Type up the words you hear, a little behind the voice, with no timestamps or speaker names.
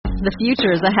The future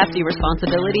is a hefty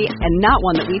responsibility and not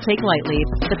one that we take lightly.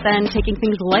 But then taking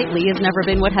things lightly has never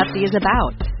been what Hefty is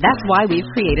about. That's why we've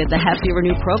created the Hefty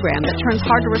Renew program that turns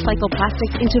hard-to-recycle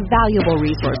plastics into valuable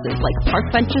resources like park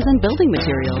benches and building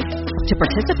materials. To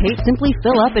participate, simply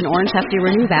fill up an orange Hefty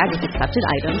Renew bag with accepted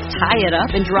items, tie it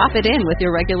up, and drop it in with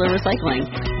your regular recycling.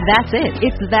 That's it.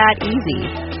 It's that easy.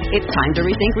 It's time to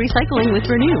rethink recycling with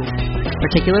Renew.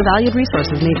 Particular valued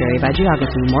resources may vary by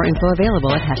geography. More info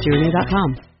available at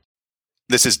heftyrenew.com.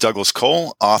 This is Douglas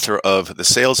Cole, author of The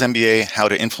Sales MBA, How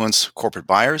to Influence Corporate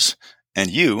Buyers, and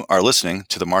you are listening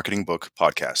to the Marketing Book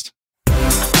Podcast.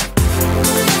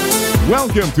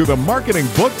 Welcome to the Marketing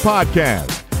Book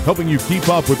Podcast, helping you keep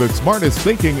up with the smartest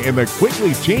thinking in the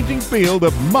quickly changing field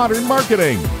of modern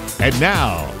marketing. And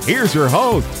now, here's your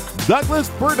host, Douglas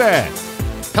Burdett.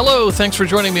 Hello, thanks for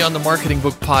joining me on the Marketing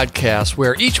Book Podcast,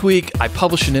 where each week I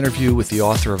publish an interview with the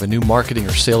author of a new marketing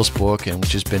or sales book, and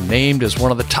which has been named as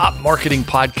one of the top marketing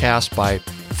podcasts by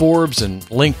Forbes and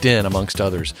LinkedIn, amongst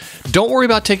others. Don't worry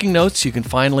about taking notes. You can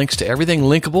find links to everything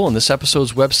linkable in this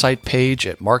episode's website page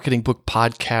at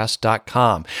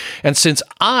marketingbookpodcast.com. And since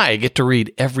I get to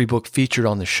read every book featured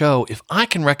on the show, if I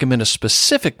can recommend a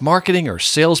specific marketing or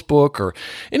sales book or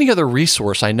any other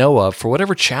resource I know of for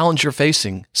whatever challenge you're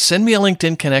facing, send me a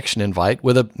LinkedIn connection invite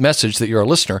with a message that you're a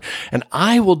listener, and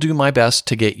I will do my best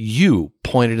to get you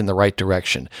pointed in the right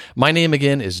direction. My name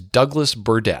again is Douglas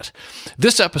Burdett.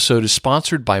 This episode is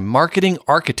sponsored by Marketing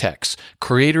Architects,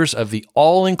 creators of the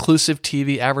all-inclusive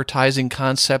TV advertising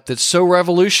concept that's so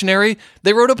revolutionary,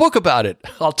 they wrote a book about it.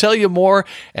 I'll tell you more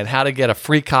and how to get a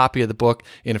free copy of the book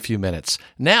in a few minutes.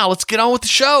 Now, let's get on with the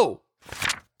show.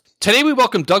 Today, we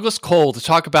welcome Douglas Cole to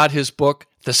talk about his book,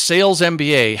 The Sales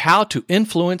MBA, How to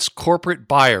Influence Corporate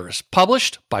Buyers,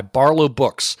 published by Barlow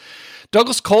Books.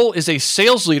 Douglas Cole is a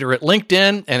sales leader at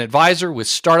LinkedIn, an advisor with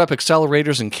startup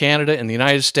accelerators in Canada and the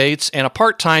United States, and a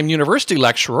part-time university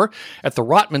lecturer at the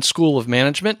Rotman School of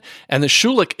Management and the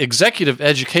Schulich Executive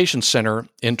Education Center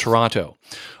in Toronto.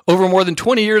 Over more than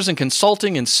 20 years in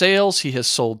consulting and sales, he has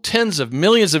sold tens of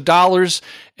millions of dollars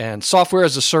and software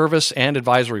as a service and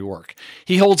advisory work.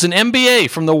 He holds an MBA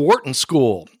from the Wharton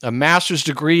School, a master's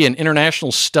degree in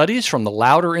international studies from the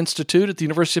Lauder Institute at the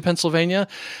University of Pennsylvania,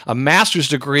 a master's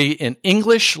degree in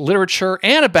English literature,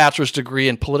 and a bachelor's degree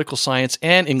in political science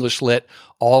and English lit,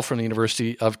 all from the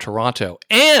University of Toronto.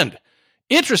 And,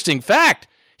 interesting fact,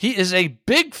 he is a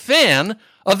big fan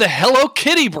of the Hello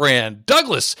Kitty brand.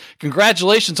 Douglas,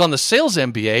 congratulations on the Sales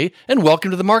MBA and welcome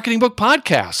to the Marketing Book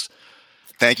Podcast.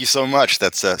 Thank you so much.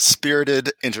 That's a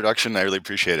spirited introduction. I really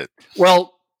appreciate it.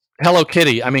 Well, Hello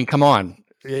Kitty, I mean, come on.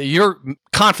 You're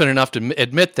confident enough to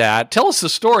admit that. Tell us the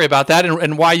story about that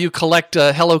and why you collect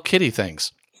Hello Kitty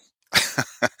things.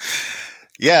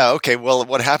 Yeah, okay. Well,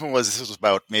 what happened was this was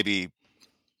about maybe,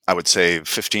 I would say,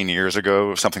 15 years ago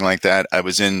or something like that. I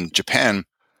was in Japan,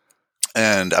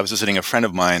 and I was visiting a friend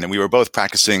of mine, and we were both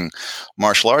practicing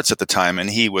martial arts at the time, and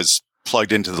he was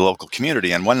plugged into the local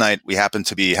community. And one night we happened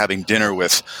to be having dinner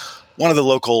with one of the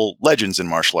local legends in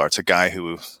martial arts, a guy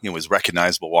who was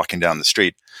recognizable walking down the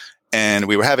street. And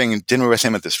we were having dinner with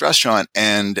him at this restaurant,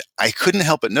 and I couldn't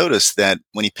help but notice that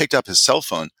when he picked up his cell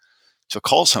phone to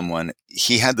call someone,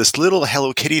 he had this little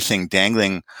Hello Kitty thing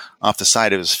dangling off the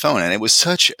side of his phone. And it was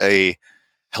such a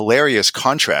hilarious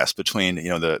contrast between,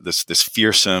 this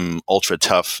fearsome, ultra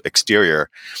tough exterior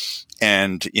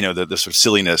and, the sort of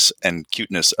silliness and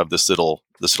cuteness of this little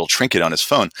trinket on his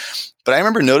phone. But I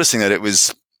remember noticing that it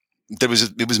was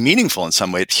meaningful in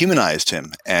some way. It humanized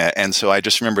him. And so I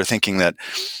just remember thinking that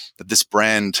this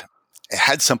brand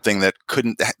had something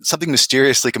something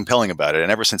mysteriously compelling about it.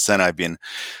 And ever since then, I've been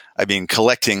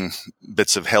collecting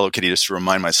bits of Hello Kitty just to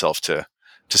remind myself to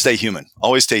stay human,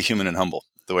 always stay human and humble,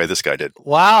 the way this guy did.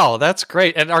 Wow, that's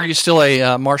great. And are you still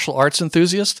a martial arts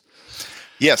enthusiast?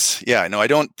 Yes. Yeah. No, I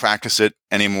don't practice it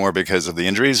anymore because of the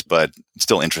injuries, but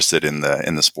still interested in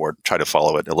the sport. Try to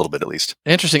follow it a little bit at least.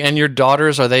 Interesting. And your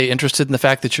daughters, are they interested in the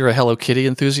fact that you're a Hello Kitty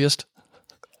enthusiast?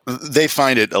 They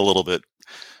find it a little bit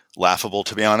laughable,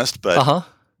 to be honest, but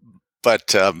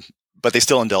they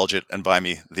still indulge it and buy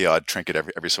me the odd trinket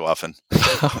every so often.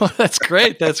 Oh, that's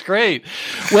great. That's great.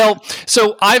 Well,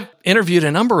 so I've interviewed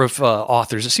a number of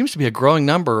authors. It seems to be a growing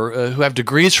number who have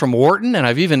degrees from Wharton, and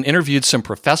I've even interviewed some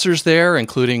professors there,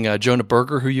 including Jonah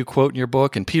Berger, who you quote in your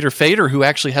book, and Peter Fader, who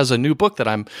actually has a new book that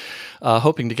I'm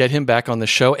hoping to get him back on the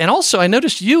show. And also, I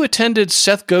noticed you attended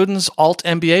Seth Godin's Alt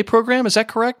MBA program. Is that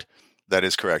correct? That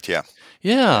is correct, yeah.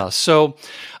 Yeah. So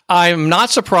I'm not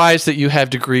surprised that you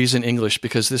have degrees in English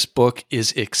because this book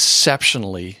is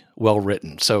exceptionally well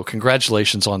written. So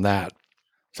congratulations on that.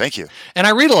 Thank you. And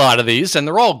I read a lot of these, and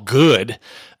they're all good,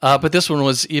 but this one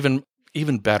was even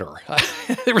even better.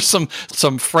 There were some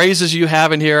phrases you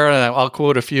have in here, and I'll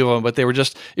quote a few of them, but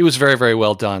it was very, very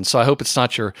well done. So I hope it's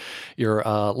not your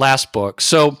last book.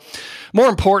 So more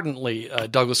importantly,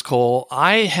 Douglas Cole,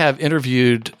 I have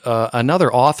interviewed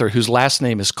another author whose last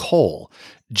name is Cole,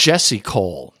 Jesse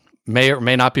Cole. May or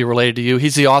may not be related to you.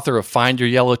 He's the author of Find Your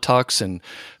Yellow Tux and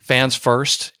Fans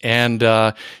First, and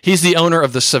he's the owner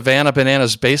of the Savannah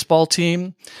Bananas baseball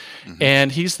team,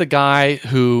 and he's the guy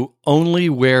who only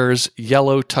wears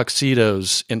yellow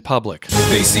tuxedos in public.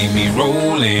 They see me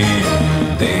rolling,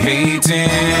 they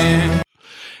hating.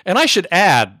 And I should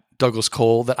add, Douglas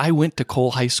Cole, that I went to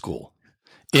Cole High School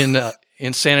in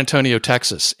San Antonio,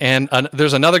 Texas, and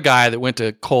there's another guy that went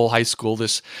to Cole High School,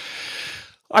 this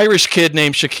Irish kid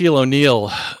named Shaquille O'Neal,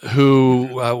 who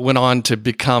went on to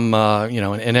become, an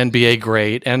NBA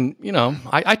great. And,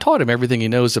 I taught him everything he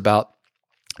knows about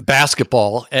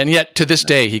basketball. And yet to this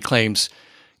day, he claims,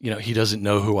 he doesn't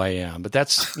know who I am. But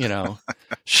that's,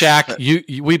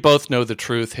 Shaq, we both know the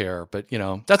truth here. But,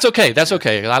 that's okay. That's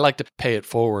okay. I like to pay it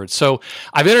forward. So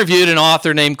I've interviewed an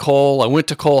author named Cole. I went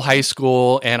to Cole High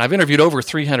School, and I've interviewed over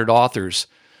 300 authors.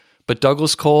 But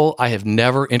Douglas Cole, I have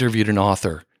never interviewed an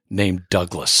author named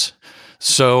Douglas.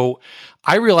 So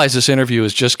I realize this interview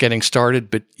is just getting started,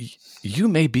 but you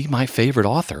may be my favorite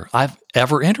author I've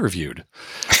ever interviewed.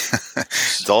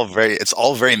 It's all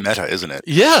very meta, isn't it?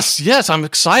 Yes. I'm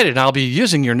excited. I'll be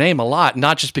using your name a lot,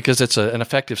 not just because it's an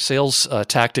effective sales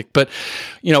tactic, but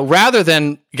rather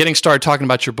than getting started talking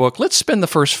about your book, let's spend the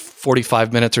first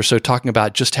 45 minutes or so talking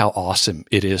about just how awesome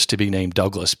it is to be named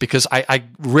Douglas, because I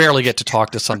rarely get to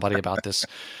talk to somebody about this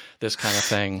kind of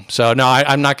thing. So no,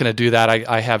 I'm not going to do that.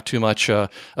 I have too much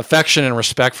affection and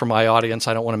respect for my audience.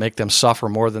 I don't want to make them suffer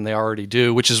more than they already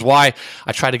do, which is why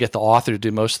I try to get the author to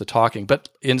do most of the talking. But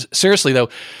seriously though,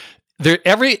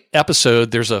 every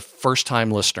episode, there's a first-time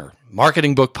listener,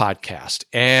 Marketing Book Podcast.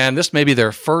 And this may be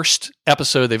their first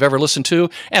episode they've ever listened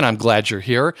to, and I'm glad you're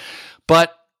here.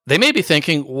 But they may be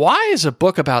thinking, why is a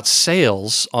book about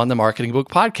sales on the Marketing Book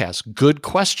Podcast? Good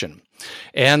question.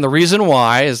 And the reason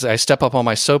why, as I step up on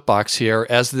my soapbox here,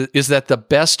 is that the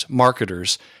best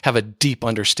marketers have a deep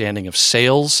understanding of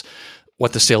sales,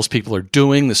 what the salespeople are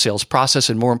doing, the sales process,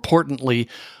 and more importantly,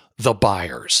 the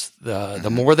buyers. The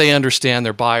more they understand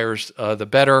their buyers, the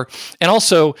better. And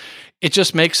also, it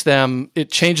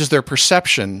changes their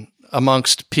perception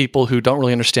amongst people who don't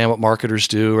really understand what marketers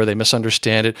do, or they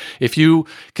misunderstand it. If you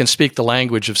can speak the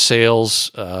language of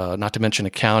sales, not to mention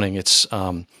accounting,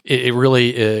 it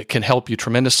really can help you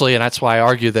tremendously. And that's why I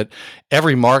argue that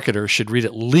every marketer should read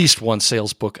at least one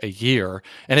sales book a year.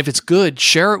 And if it's good,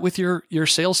 share it with your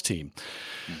sales team.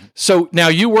 So now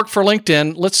you work for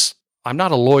LinkedIn. I'm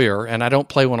not a lawyer and I don't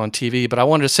play one on TV, but I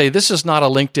wanted to say this is not a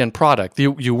LinkedIn product.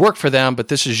 You work for them, but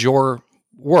this is your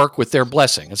work with their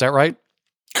blessing. Is that right?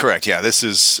 Correct. Yeah, this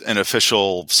is an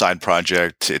official side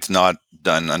project. It's not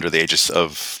done under the aegis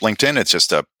of LinkedIn. It's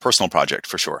just a personal project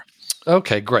for sure.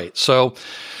 Okay, great. So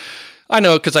I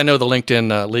know the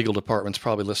LinkedIn legal department's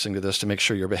probably listening to this to make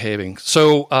sure you're behaving.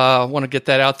 So I want to get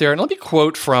that out there. And let me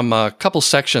quote from a couple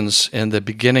sections in the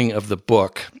beginning of the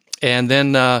book, and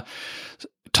then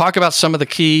talk about some of the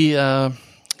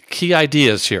key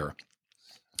ideas here.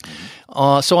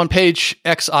 So on page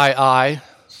XII,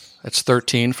 that's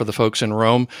 13 for the folks in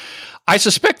Rome. I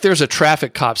suspect there's a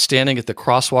traffic cop standing at the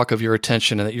crosswalk of your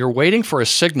attention and that you're waiting for a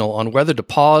signal on whether to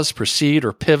pause, proceed,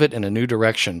 or pivot in a new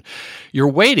direction. You're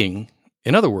waiting,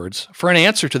 in other words, for an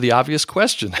answer to the obvious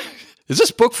question. Is this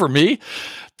book for me?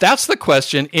 That's the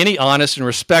question any honest and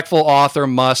respectful author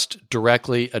must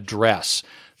directly address.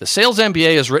 The Sales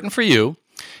MBA is written for you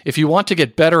if you want to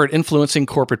get better at influencing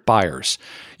corporate buyers.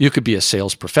 You could be a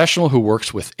sales professional who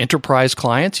works with enterprise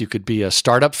clients. You could be a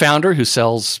startup founder who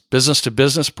sells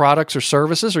business-to-business products or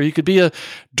services, or you could be a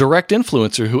direct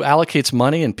influencer who allocates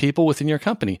money and people within your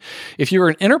company. If you're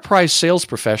an enterprise sales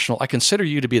professional, I consider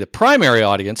you to be the primary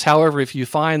audience. However, if you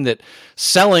find that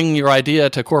selling your idea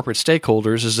to corporate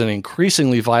stakeholders is an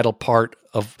increasingly vital part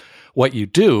of what you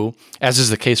do, as is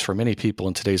the case for many people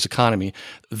in today's economy,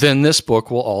 then this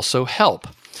book will also help.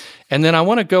 And then I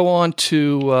want to go on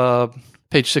to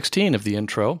page 16 of the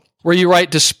intro, where you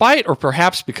write, despite or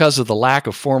perhaps because of the lack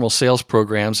of formal sales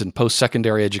programs in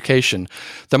post-secondary education,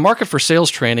 the market for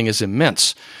sales training is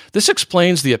immense. This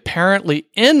explains the apparently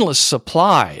endless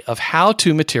supply of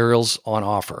how-to materials on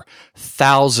offer.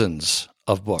 Thousands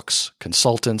of books,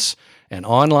 consultants, and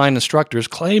online instructors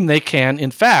claim they can,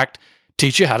 in fact,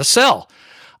 teach you how to sell.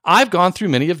 I've gone through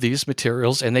many of these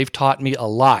materials and they've taught me a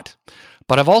lot.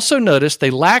 But I've also noticed they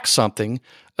lack something,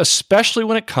 especially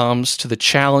when it comes to the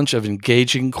challenge of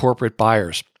engaging corporate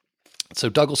buyers. So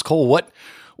Douglas Cole,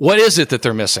 what is it that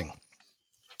they're missing?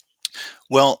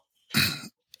 Well,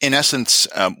 in essence,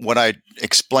 what I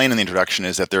explain in the introduction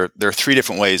is that there are three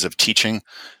different ways of teaching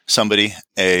somebody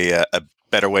a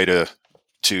better way to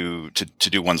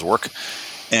do one's work.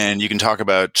 And you can talk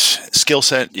about skill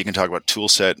set, you can talk about tool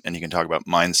set, and you can talk about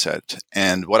mindset.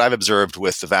 And what I've observed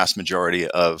with the vast majority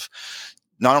of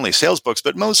not only sales books,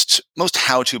 but most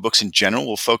how-to books in general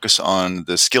will focus on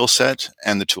the skill set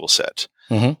and the tool set.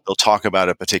 Mm-hmm. They'll talk about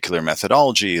a particular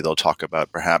methodology. They'll talk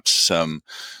about perhaps some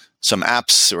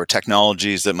apps or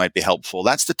technologies that might be helpful.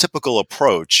 That's the typical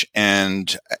approach.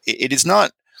 And it is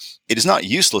not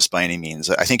useless by any means.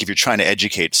 I think if you're trying to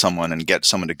educate someone and get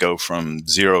someone to go from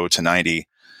 0 to 90,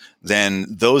 then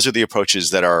those are the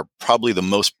approaches that are probably the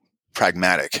most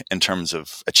pragmatic in terms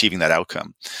of achieving that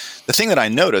outcome. The thing that I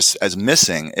notice as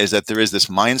missing is that there is this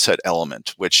mindset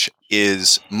element, which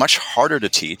is much harder to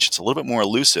teach. It's a little bit more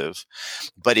elusive,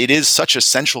 but it is such a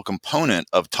central component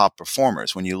of top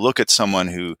performers. When you look at someone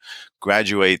who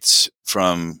graduates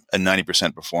from a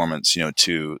 90% performance,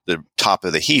 to the top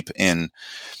of the heap in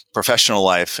professional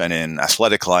life and in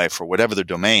athletic life or whatever their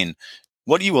domain,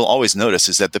 what you will always notice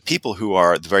is that the people who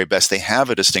are the very best, they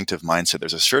have a distinctive mindset.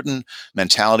 There's a certain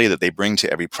mentality that they bring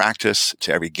to every practice,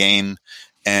 to every game.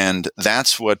 And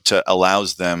that's what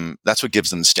allows them, that's what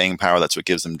gives them staying power. That's what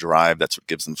gives them drive. That's what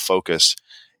gives them focus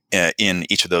in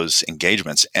each of those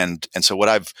engagements. And so what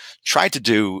I've tried to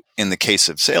do in the case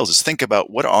of sales is think about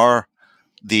what are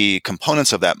the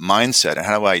components of that mindset and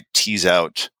how do I tease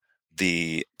out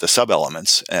the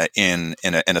sub-elements in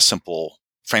a simple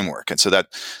framework. And so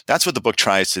that's what the book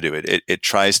tries to do. It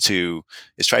tries to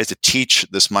teach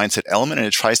this mindset element, and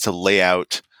it tries to lay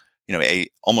out,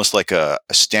 almost like a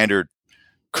standard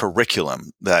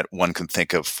curriculum that one can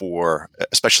think of for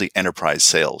especially enterprise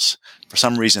sales. For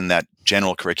some reason, that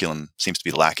general curriculum seems to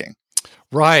be lacking.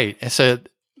 Right. So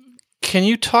can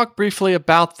you talk briefly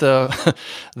about the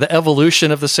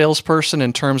evolution of the salesperson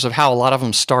in terms of how a lot of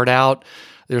them start out?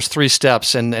 There's 3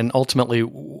 steps, and ultimately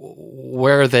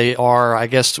where they are, I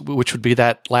guess, which would be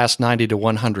that last 90 to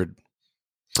 100%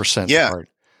 part.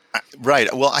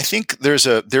 Right. Well, I think there is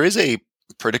a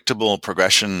predictable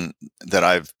progression that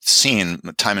I've seen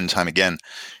time and time again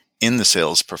in the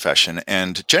sales profession.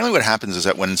 And generally what happens is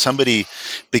that when somebody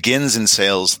begins in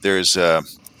sales, there's a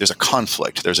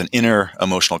conflict. There's an inner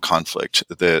emotional conflict.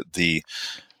 The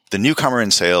newcomer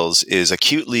in sales is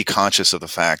acutely conscious of the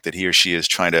fact that he or she is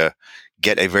trying to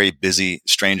get a very busy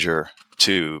stranger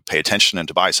to pay attention and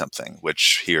to buy something,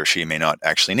 which he or she may not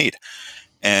actually need.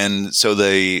 And so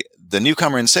the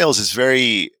newcomer in sales is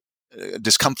very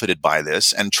discomfited by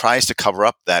this and tries to cover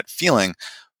up that feeling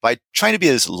by trying to be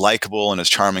as likable and as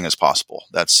charming as possible.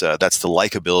 That's the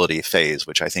likability phase,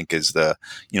 which I think is the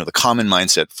common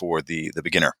mindset for the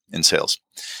beginner in sales.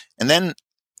 And then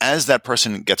as that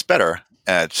person gets better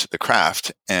at the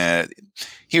craft,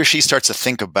 he or she starts to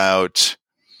think about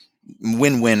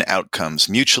win-win outcomes,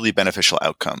 mutually beneficial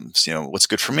outcomes. What's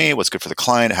good for me? What's good for the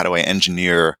client? How do I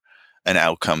engineer an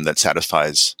outcome that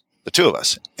satisfies the two of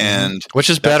us? And which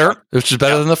is better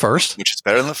than the first. Which is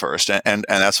better than the first. And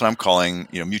that's what I'm calling,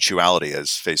 mutuality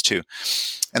as phase 2.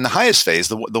 And the highest phase,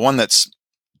 the one that's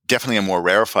definitely a more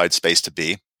rarefied space to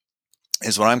be,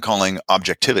 is what I'm calling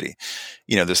objectivity.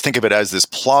 Think of it as this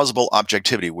plausible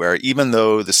objectivity where even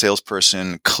though the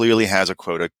salesperson clearly has a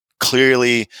quota,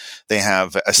 clearly they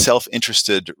have a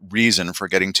self-interested reason for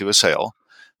getting to a sale,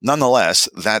 nonetheless,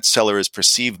 that seller is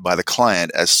perceived by the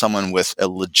client as someone with a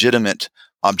legitimate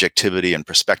objectivity and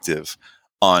perspective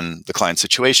on the client's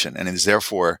situation and is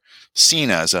therefore seen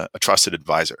as a trusted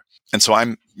advisor. And so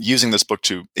I'm using this book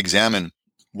to examine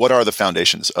what are the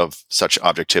foundations of such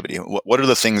objectivity? What are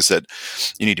the things that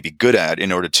you need to be good at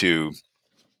in order to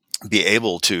be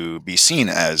able to be seen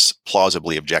as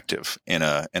plausibly objective in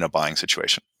a buying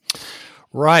situation?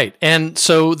 Right. And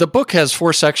so the book has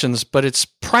 4 sections, but it's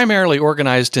primarily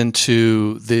organized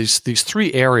into these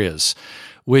 3 areas,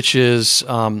 which is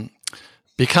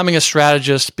becoming a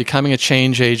strategist, becoming a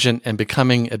change agent, and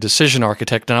becoming a decision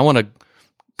architect. And I want to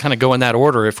kind of go in that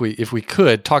order if we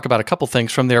could talk about a couple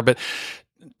things from there. But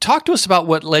talk to us about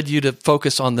what led you to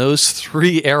focus on those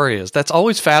 3 areas. That's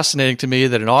always fascinating to me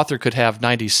that an author could have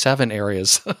 97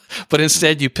 areas, but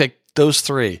instead you picked those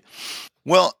 3.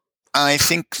 Well, I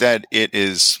think that it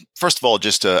is, first of all,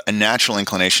 just a natural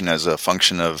inclination as a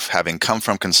function of having come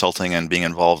from consulting and being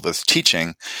involved with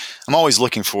teaching. I'm always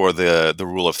looking for the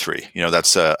rule of 3.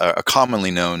 That's a commonly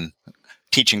known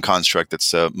teaching construct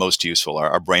that's most useful.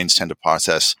 Our brains tend to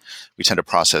process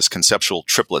conceptual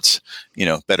triplets,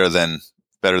 better than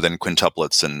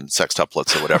quintuplets and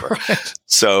sextuplets or whatever. Right.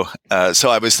 So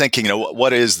I was thinking,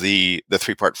 what is the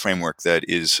 3-part framework that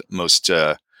is most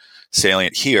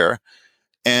salient here?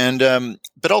 And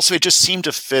but also it just seemed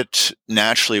to fit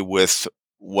naturally with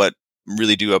what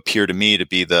really do appear to me to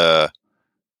be the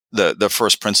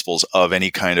first principles of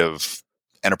any kind of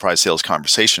enterprise sales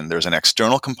conversation. There's an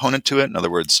external component to it. In other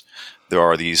words, there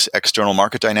are these external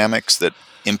market dynamics that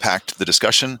impact the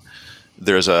discussion.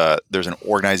 There's an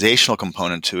organizational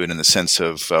component to it in the sense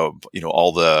of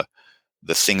all the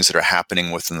things that are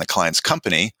happening within the client's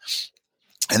company.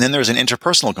 And then there's an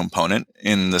interpersonal component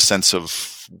in the sense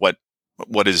of what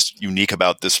is unique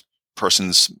about this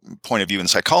person's point of view in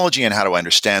psychology, and how do I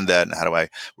understand that, and how do I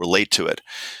relate to it.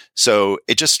 So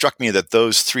it just struck me that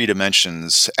those three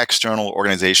dimensions, external,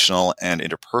 organizational, and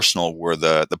interpersonal, were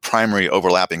the primary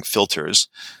overlapping filters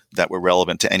that were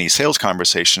relevant to any sales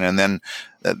conversation. And then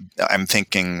I'm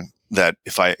thinking that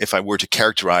if I were to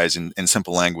characterize in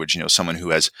simple language, someone who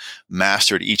has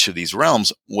mastered each of these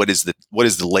realms, what is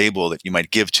the label that you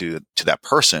might give to that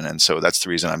person? And so that's the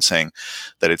reason I'm saying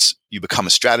that you become a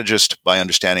strategist by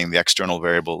understanding the external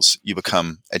variables, you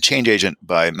become a change agent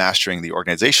by mastering the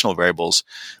organizational variables,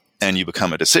 and you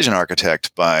become a decision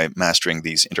architect by mastering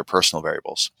these interpersonal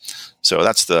variables. So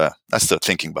that's the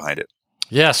thinking behind it.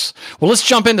 Yes. Well, let's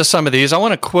jump into some of these. I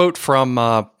want to quote from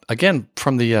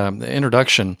the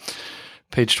introduction,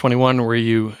 page 21, where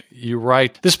you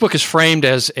write, "This book is framed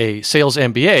as a sales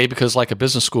MBA because, like a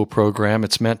business school program,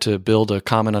 it's meant to build a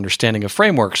common understanding of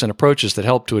frameworks and approaches that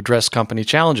help to address company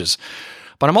challenges.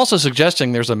 But I'm also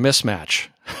suggesting there's a mismatch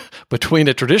between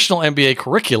a traditional MBA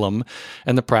curriculum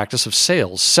and the practice of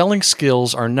sales. Selling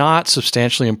skills are not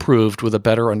substantially improved with a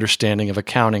better understanding of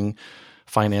accounting,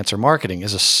 finance, or marketing.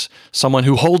 As someone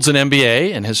who holds an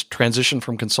MBA and has transitioned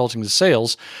from consulting to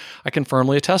sales, I can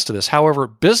firmly attest to this. However,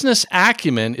 business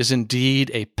acumen is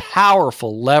indeed a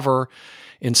powerful lever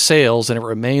in sales, and it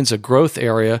remains a growth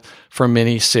area for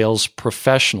many sales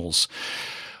professionals."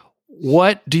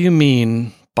 What do you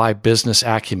mean by business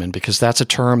acumen? Because that's a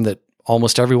term that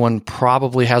almost everyone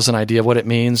probably has an idea of what it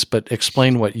means, but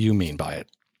explain what you mean by it.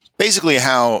 Basically,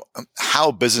 how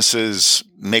businesses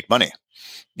make money.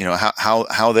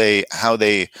 How they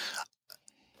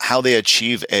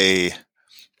achieve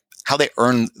how they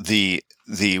earn the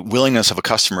willingness of a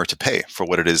customer to pay for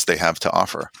what it is they have to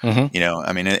offer.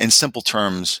 Mm-hmm. In simple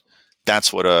terms,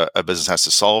 that's what a business has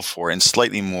to solve for. In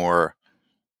slightly more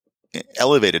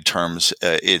elevated terms,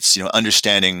 it's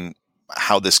understanding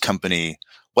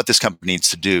what this company needs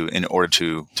to do in order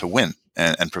to win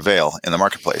and prevail in the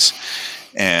marketplace.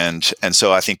 And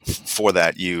so I think for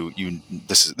that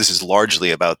this is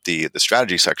largely about the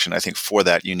strategy section. I think for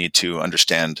that you need to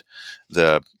understand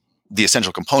the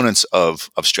essential components of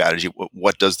strategy.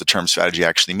 What does the term strategy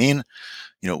actually mean?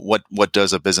 What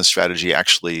does a business strategy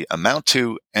actually amount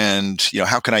to? And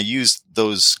how can I use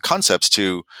those concepts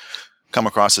to come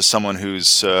across as someone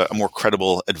who's a more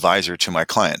credible advisor to my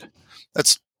client?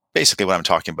 That's basically what I'm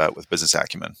talking about with business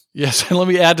acumen. Yes, and let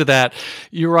me add to that.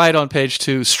 You write on page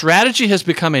 2, strategy has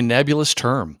become a nebulous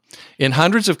term. In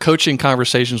hundreds of coaching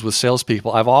conversations with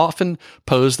salespeople, I've often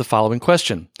posed the following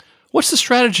question: what's the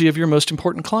strategy of your most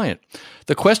important client?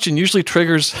 The question usually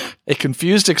triggers a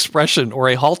confused expression or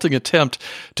a halting attempt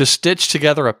to stitch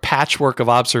together a patchwork of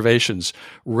observations.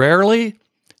 Rarely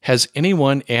has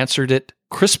anyone answered it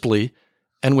crisply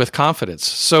and with confidence.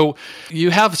 So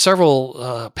you have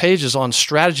several pages on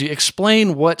strategy.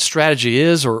 Explain what strategy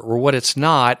is or what it's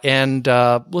not. And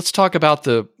let's talk about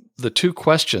the two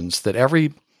questions that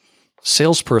every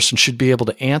salesperson should be able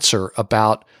to answer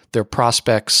about their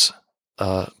prospect's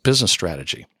business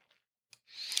strategy.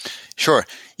 Sure.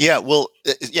 Yeah. Well,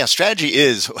 strategy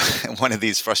is one of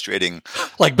these frustrating,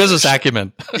 like business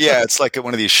acumen. Yeah, it's like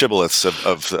one of these shibboleths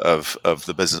of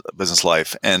the business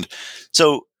life, and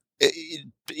so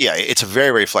it's a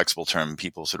very, very flexible term.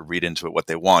 People sort of read into it what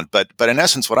they want, but in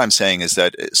essence, what I'm saying is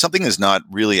that something is not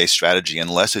really a strategy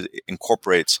unless it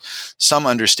incorporates some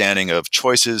understanding of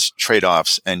choices,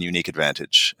 trade-offs, and unique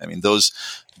advantage. I mean, those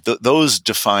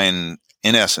define,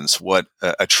 in essence, what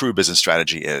a true business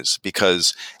strategy is,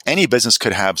 because any business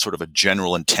could have sort of a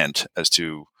general intent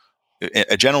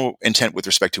with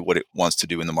respect to what it wants to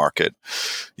do in the market.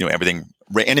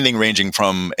 Anything ranging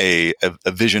from a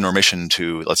vision or mission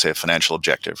to, let's say, a financial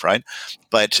objective, right?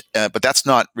 But that's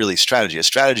not really strategy. A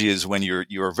strategy is when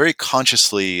you're very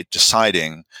consciously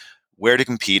deciding where to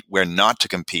compete, where not to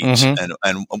compete,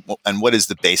 mm-hmm. and what is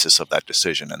the basis of that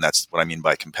decision. And that's what I mean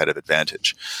by competitive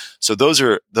advantage. So those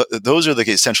are the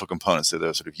essential components. They're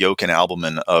the sort of yoke and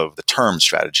albumen of the term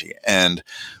strategy. And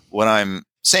what I'm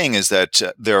saying is that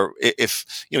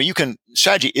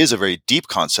strategy is a very deep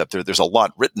concept. There's a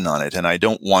lot written on it, and I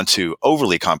don't want to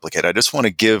overly complicate it. I just want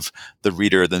to give the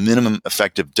reader the minimum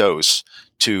effective dose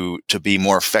to be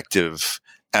more effective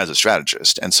as a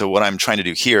strategist. And so what I'm trying to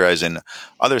do here, as in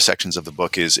other sections of the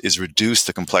book, is reduce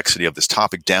the complexity of this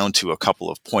topic down to a couple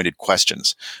of pointed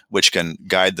questions, which can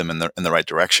guide them in the right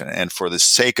direction. And for the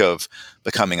sake of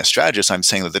becoming a strategist, I'm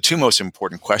saying that the two most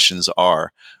important questions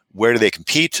are, where do they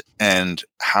compete, and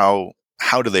how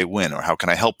do they win, or how can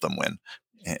I help them win?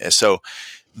 So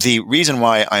the reason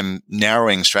why I'm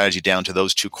narrowing strategy down to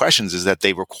those two questions is that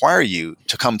they require you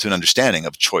to come to an understanding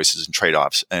of choices and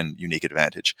trade-offs and unique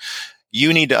advantage.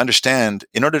 You need to understand,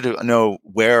 in order to know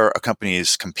where a company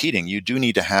is competing, you do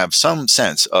need to have some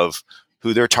sense of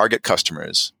who their target customer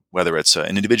is, whether it's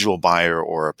an individual buyer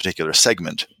or a particular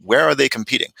segment. Where are they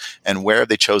competing, and where have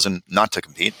they chosen not to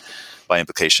compete by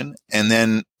implication? And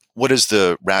then what is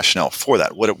the rationale for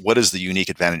that? What is the unique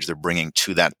advantage they're bringing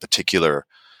to that particular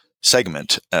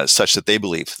segment, such that they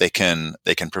believe they can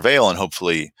prevail and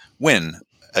hopefully win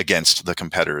against the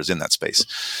competitors in that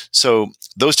space? So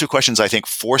those two questions, I think,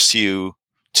 force you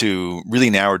to really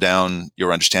narrow down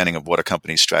your understanding of what a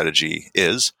company's strategy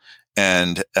is,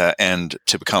 and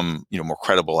to become more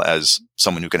credible as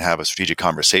someone who can have a strategic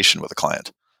conversation with a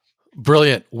client.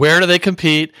 Brilliant. Where do they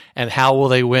compete, and how will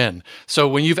they win? So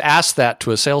when you've asked that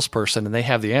to a salesperson and they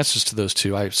have the answers to those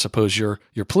two, I suppose you're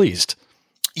pleased.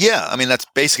 Yeah, I mean, that's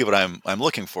basically what I'm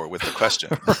looking for with the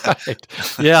question. Right.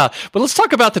 Yeah, but let's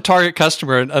talk about the target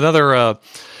customer. Another,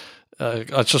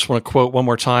 I just want to quote one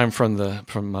more time from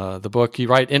the book. You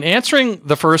write, in answering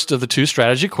the first of the two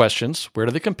strategy questions, where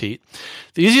do they compete,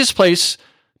 the easiest place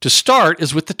to start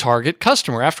is with the target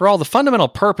customer. After all, the fundamental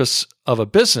purpose of a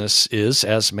business is,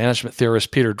 as management theorist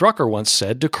Peter Drucker once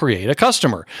said, to create a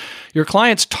customer. Your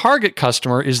client's target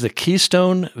customer is the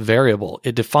keystone variable.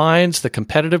 It defines the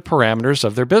competitive parameters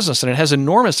of their business, and it has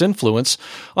enormous influence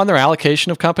on their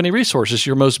allocation of company resources.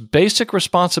 Your most basic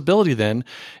responsibility, then,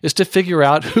 is to figure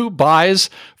out who buys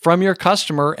from your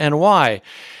customer and why.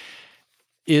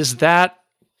 Is that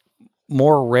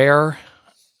more rare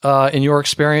in your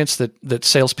experience, that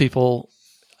salespeople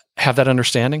have that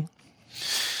understanding?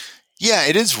 Yeah,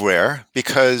 it is rare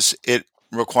because it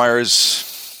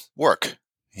requires work.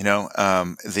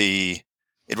 It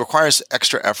requires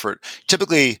extra effort.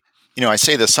 Typically, I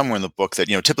say this somewhere in the book that,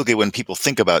 typically when people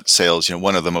think about sales,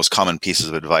 one of the most common pieces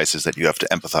of advice is that you have to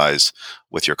empathize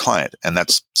with your client. And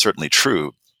that's certainly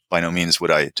true. By no means would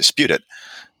I dispute it.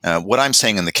 What I'm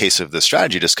saying in the case of the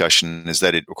strategy discussion is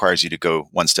that it requires you to go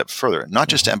one step further, not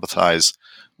just to empathize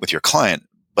with your client,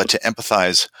 but to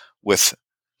empathize with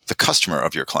the customer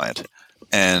of your client.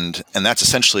 And that's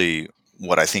essentially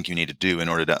what I think you need to do in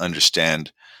order to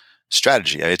understand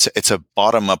strategy. It's a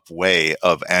bottom-up way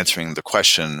of answering the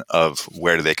question of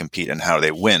where do they compete and how do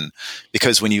they win.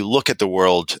 Because when you look at the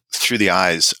world through the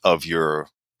eyes of your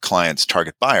client's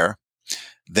target buyer,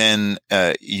 then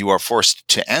you are forced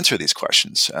to answer these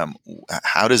questions.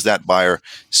 How does that buyer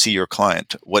see your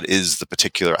client? What is the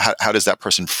particular, how does that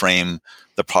person frame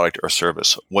the product or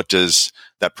service? What does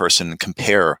that person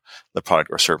compare the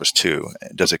product or service to?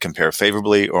 Does it compare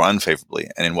favorably or unfavorably?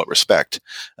 And in what respect?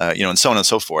 And so on and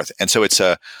so forth. And so it's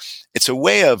a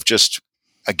way of just,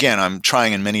 again, I'm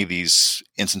trying in many of these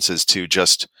instances to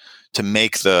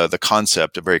make the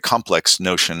concept, a very complex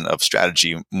notion of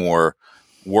strategy, more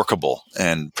workable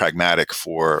and pragmatic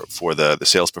for the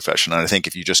sales profession. And I think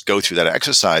if you just go through that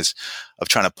exercise of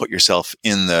trying to put yourself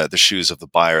in the shoes of the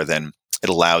buyer, then it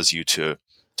allows you to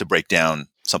break down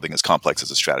something as complex as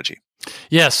a strategy.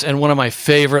 Yes, and one of my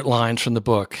favorite lines from the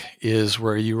book is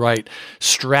where you write,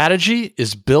 strategy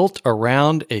is built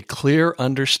around a clear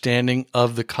understanding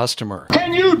of the customer.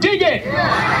 Can you dig it?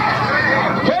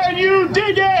 Can you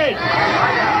dig it?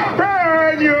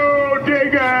 Can you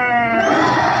dig it?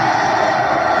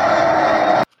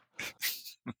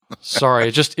 Sorry,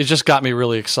 it just got me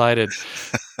really excited.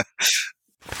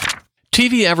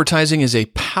 TV advertising is a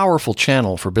powerful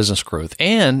channel for business growth,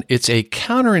 and it's a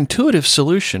counterintuitive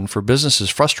solution for businesses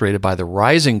frustrated by the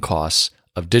rising costs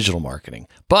of digital marketing.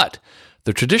 But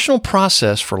the traditional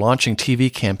process for launching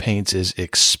TV campaigns is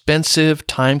expensive,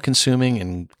 time-consuming,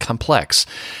 and complex.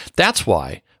 That's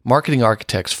why marketing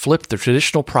architects flipped the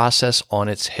traditional process on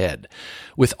its head.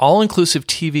 With all-inclusive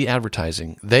TV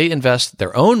advertising, they invest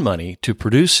their own money to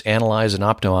produce, analyze, and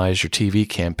optimize your TV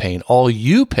campaign. All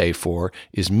you pay for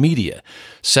is media,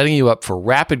 setting you up for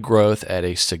rapid growth at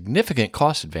a significant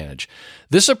cost advantage.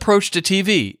 This approach to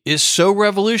TV is so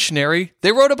revolutionary,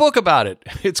 they wrote a book about it.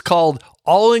 It's called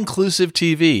All-Inclusive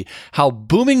TV, How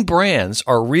Booming Brands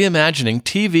Are Reimagining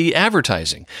TV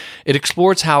Advertising. It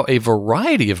explores how a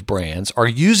variety of brands are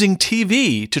using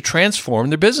TV to transform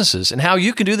their businesses and how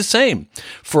you can do the same.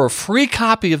 For a free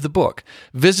copy of the book,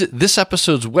 visit this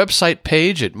episode's website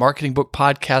page at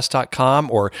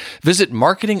marketingbookpodcast.com or visit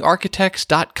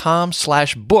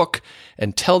marketingarchitects.com/book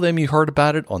and tell them you heard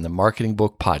about it on the Marketing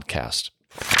Book Podcast.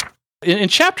 In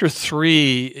Chapter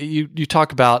 3, you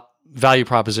talk about value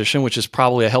proposition, which is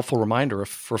probably a helpful reminder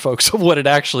for folks of what it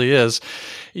actually is.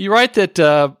 You write that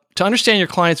to understand your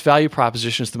client's value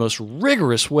proposition is the most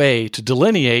rigorous way to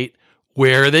delineate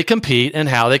where they compete and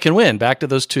how they can win. Back to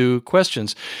those two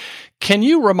questions. Can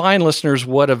you remind listeners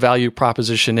what a value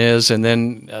proposition is, and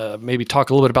then maybe talk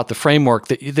a little bit about the framework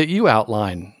that you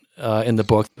outline in the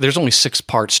book? There's only 6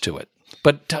 parts to it.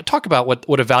 But talk about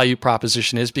what a value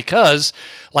proposition is, because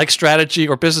like strategy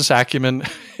or business acumen,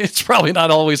 it's probably not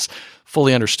always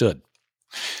fully understood.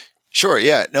 Sure.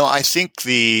 Yeah. No, I think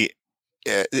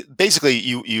basically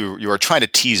you are trying to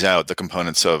tease out the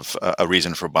components of a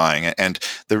reason for buying, and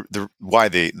the why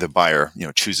the buyer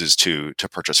chooses to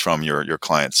purchase from your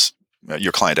client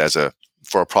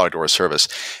for a product or a service.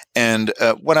 And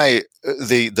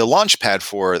the launch pad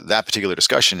for that particular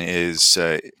discussion is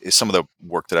some of the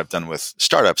work that I've done with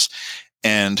startups.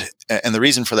 And the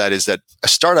reason for that is that a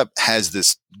startup has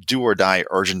this do or die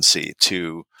urgency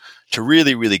to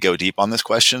really, really go deep on this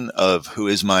question of who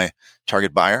is my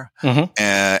target buyer. Mm-hmm.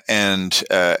 And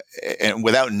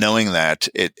without knowing that,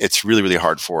 it's really, really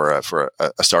hard for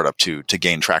a startup to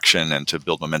gain traction and to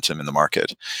build momentum in the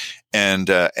market. And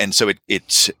so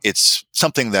it's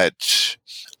something that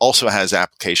also has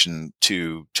application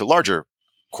to larger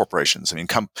corporations. I mean,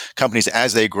 companies,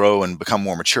 as they grow and become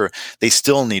more mature, they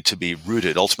still need to be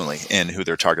rooted ultimately in who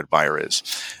their target buyer is.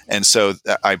 And so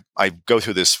I go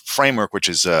through this framework, which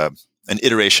is an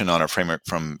iteration on a framework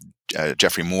from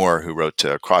Jeffrey Moore, who wrote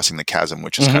Crossing the Chasm,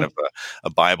 which is kind of a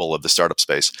Bible of the startup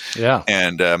space. Yeah.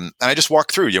 And I just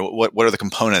walk through, what are the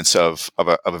components of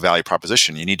a value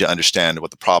proposition? You need to understand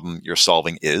what the problem you're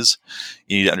solving is.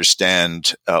 You need to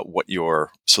understand what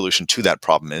your solution to that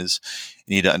problem is.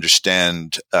 You need to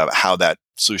understand how that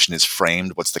solution is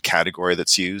framed. What's the category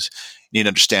that's used? You need to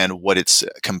understand what it's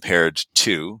compared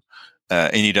to.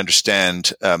 And you need to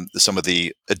understand some of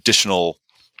the additional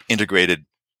integrated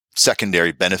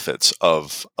secondary benefits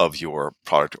of your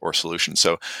product or solution.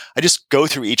 So I just go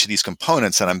through each of these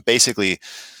components, and I'm basically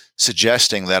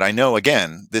suggesting that I know,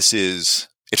 again, it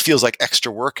feels like extra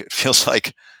work. It feels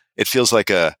like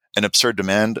an absurd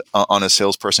demand on a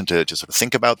salesperson to sort of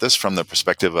think about this from the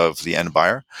perspective of the end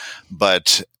buyer.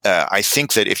 But I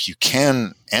think that if you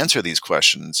can answer these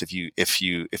questions, if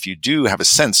you do have a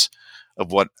sense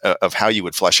of how you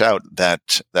would flesh out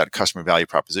that customer value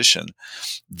proposition,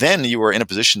 then you are in a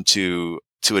position to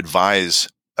advise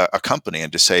a company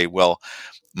and to say, well,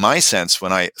 my sense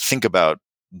when I think about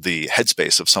the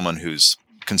headspace of someone who's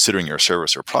considering your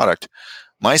service or product,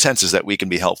 my sense is that we can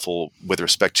be helpful with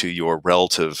respect to your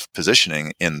relative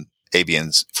positioning in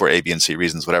for A, B, and C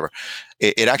reasons, whatever.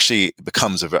 It actually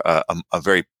becomes a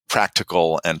very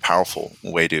practical and powerful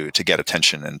way to get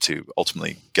attention and to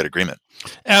ultimately get agreement.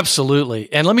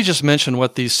 Absolutely. And let me just mention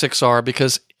what these 6 are,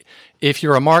 because if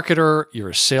you're a marketer, you're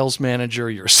a sales manager,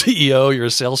 you're a CEO, you're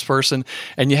a salesperson,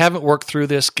 and you haven't worked through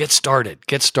this, get started.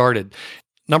 Get started.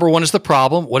 Number 1 is the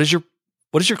problem. What does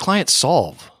your client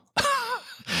solve?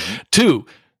 2,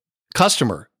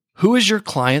 customer. Who is your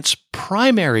client's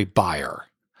primary buyer?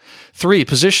 3,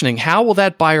 positioning. How will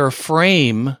that buyer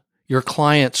frame your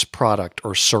client's product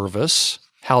or service?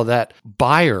 How that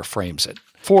buyer frames it.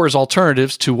 4 is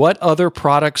alternatives. To what other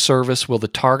product service will the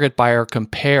target buyer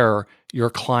compare your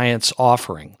client's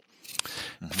offering?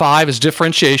 5 is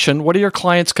differentiation. What are your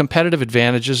client's competitive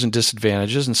advantages and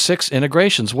disadvantages? And 6,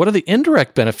 integrations. What are the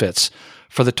indirect benefits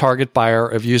for the target buyer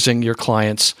of using your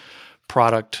client's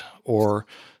product or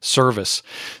service?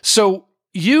 So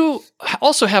you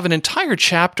also have an entire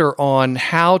chapter on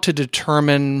how to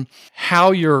determine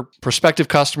how your prospective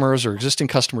customers or existing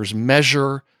customers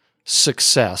measure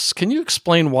success. Can you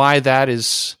explain why that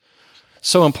is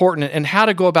so important and how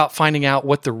to go about finding out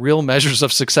what the real measures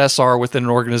of success are within an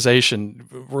organization,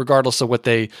 regardless of what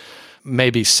they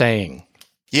may be saying?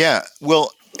 Yeah,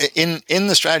 well, in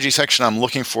the strategy section, I'm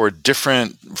looking for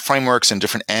different frameworks and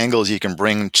different angles you can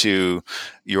bring to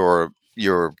your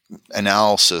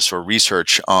analysis or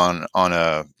research on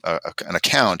an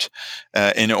account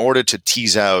in order to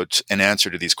tease out an answer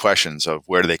to these questions of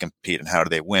where do they compete and how do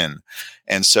they win.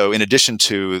 And so in addition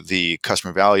to the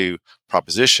customer value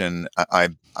proposition,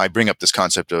 I bring up this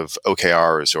concept of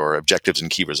OKRs, or objectives and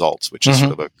key results, which is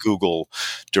sort of a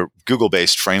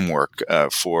Google-based framework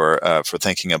for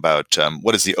thinking about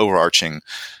what is the overarching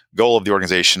goal of the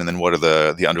organization, and then what are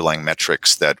the underlying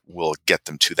metrics that will get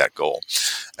them to that goal.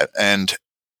 And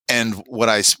And what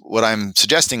I'm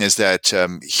suggesting is that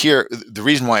here, the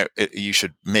reason why you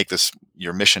should make this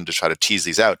your mission to try to tease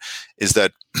these out is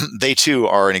that they too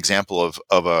are an example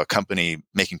of a company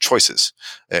making choices.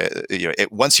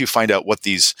 Once you find out what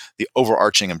the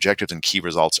overarching objectives and key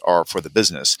results are for the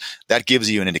business, that gives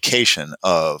you an indication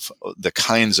of the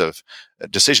kinds of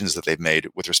decisions that they've made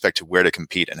with respect to where to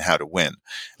compete and how to win.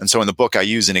 And so in the book, I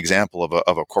use an example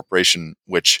of a corporation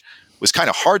which was kind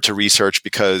of hard to research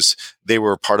because they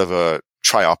were part of a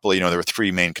triopoly. There were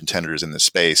three main contenders in this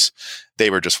space.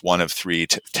 They were just one of three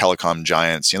telecom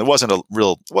giants. There wasn't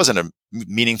a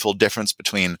meaningful difference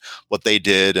between what they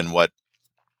did and what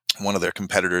one of their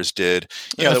competitors did.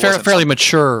 Fairly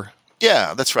mature.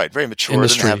 Yeah, that's right. Very mature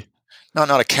industry. Not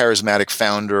a charismatic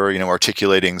founder,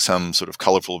 articulating some sort of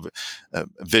colorful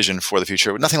vision for the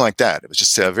future. Nothing like that. It was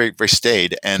just very, very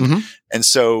staid. And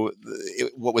so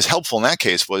what was helpful in that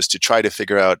case was to try to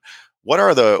figure out what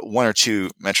are the one or two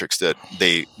metrics that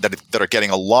are getting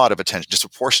a lot of attention,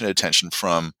 disproportionate attention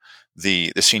from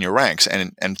the senior ranks.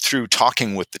 And through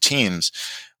talking with the teams,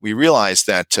 we realized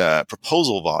that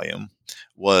proposal volume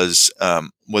was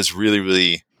really,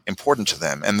 really important to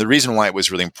them. And the reason why it was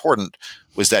really important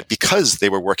was that because they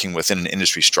were working within an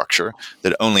industry structure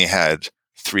that only had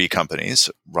three companies,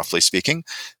 roughly speaking,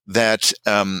 that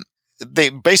they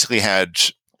basically had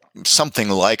something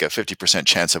like a 50%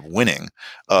 chance of winning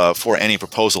for any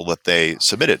proposal that they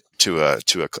submitted to a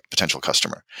potential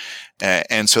customer.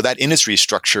 And so that industry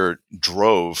structure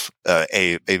drove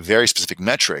a very specific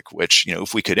metric, which,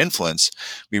 if we could influence,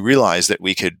 we realized that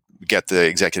we could get the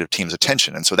executive team's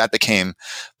attention. And so that became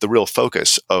the real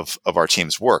focus of our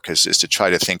team's work is to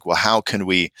try to think, well, how can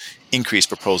we increase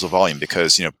proposal volume?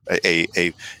 Because,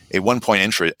 a 1 point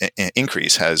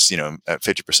increase has, a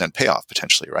 50% payoff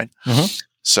potentially, right? Mm-hmm.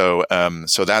 So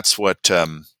that's what,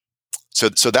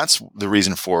 so that's the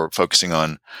reason for focusing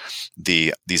on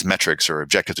these metrics or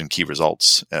objectives and key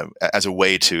results as a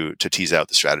way to tease out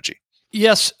the strategy.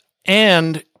 Yes.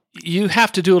 And you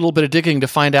have to do a little bit of digging to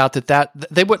find out that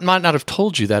they might not have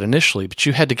told you that initially, but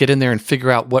you had to get in there and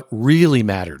figure out what really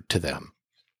mattered to them.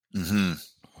 Mm-hmm.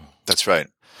 That's right.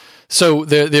 So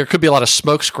there could be a lot of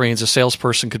smoke screens a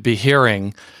salesperson could be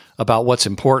hearing about what's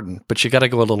important, but you got to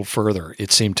go a little further,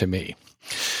 it seemed to me.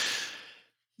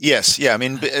 Yes. Yeah. I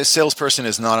mean, a salesperson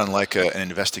is not unlike an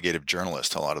investigative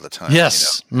journalist a lot of the time.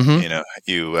 Yes.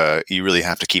 You really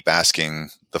have to keep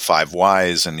asking the 5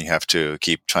 whys, and you have to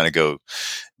keep trying to go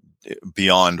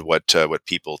beyond what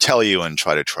people tell you and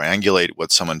try to triangulate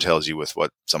what someone tells you with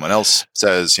what someone else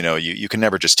says. You can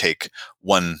never just take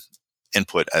one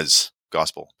input as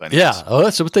gospel. Yeah. Oh,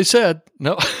 that's what they said.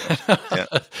 No.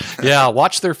 Yeah.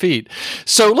 Watch their feet.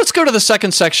 So let's go to the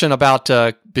second section about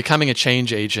becoming a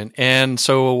change agent. And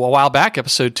so a while back,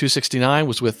 episode 269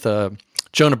 was with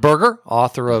Jonah Berger,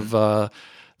 author of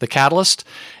The Catalyst,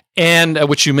 and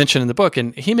which you mentioned in the book.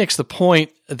 And he makes the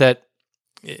point that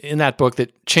in that book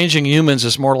that changing humans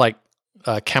is more like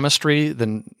chemistry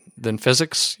than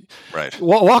physics. Right.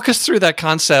 Walk us through that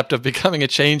concept of becoming a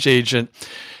change agent,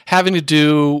 having to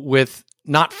do with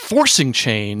not forcing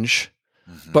change,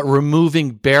 but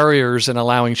removing barriers and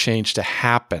allowing change to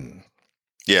happen.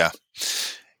 Yeah.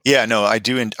 Yeah, no, I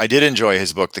did enjoy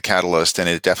his book, The Catalyst, and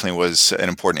it definitely was an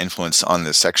important influence on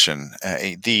this section.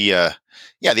 The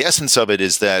essence of it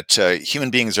is that human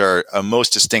beings are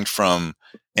most distinct from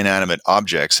inanimate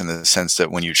objects in the sense that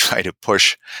when you try to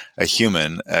push a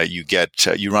human, you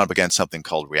run up against something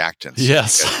called reactance.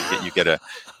 Yes, you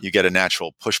get a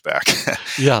natural pushback.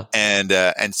 Yeah,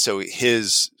 and so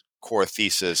his core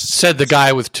thesis said the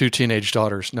guy with 2 teenage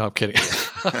daughters. No, I'm kidding.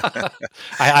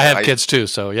 I have kids too,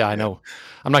 so yeah, I know.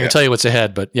 I'm not going to tell you what's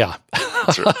ahead, but yeah,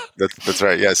 that's right. That's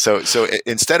right. Yeah. So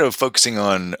instead of focusing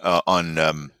on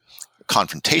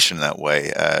confrontation that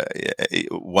way,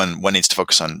 one needs to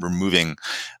focus on removing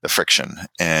the friction,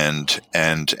 and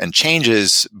change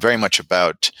is very much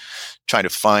about trying to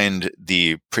find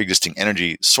the pre-existing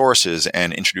energy sources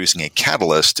and introducing a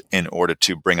catalyst in order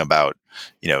to bring about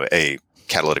a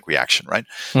catalytic reaction, right?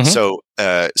 Mm-hmm.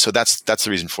 So that's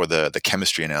the reason for the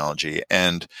chemistry analogy,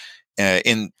 and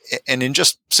in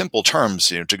just simple terms,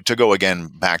 to go again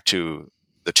back to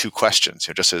the 2 questions,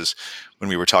 just as when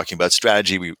we were talking about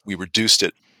strategy, we reduced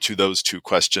it to those 2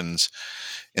 questions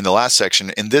in the last section.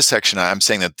 In this section, I'm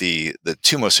saying that the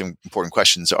 2 most important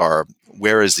questions are: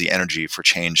 where is the energy for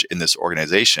change in this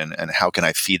organization, and how can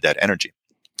I feed that energy?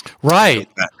 Right.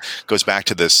 Goes back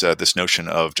to this notion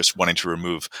of just wanting to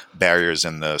remove barriers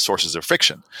and the sources of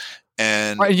friction.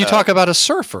 And you talk about a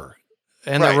surfer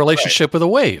and the relationship with a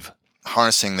wave.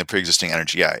 Harnessing the pre-existing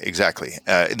energy. Yeah, exactly.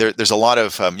 There's a lot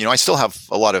of, I still have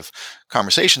a lot of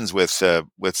conversations with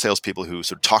salespeople who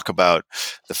sort of talk about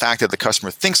the fact that the customer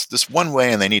thinks this one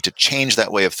way and they need to change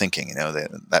that way of thinking.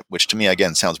 That which to me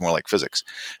again sounds more like physics.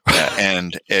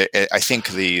 And I think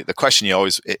the question you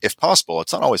always, if possible,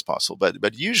 it's not always possible,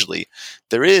 but usually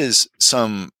there is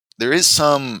some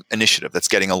initiative that's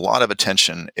getting a lot of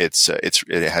attention. It's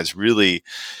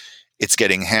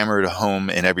getting hammered home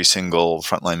in every single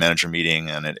frontline manager meeting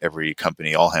and at every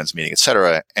company all hands meeting, et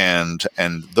cetera. And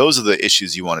those are the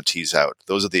issues you want to tease out.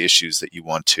 Those are the issues that you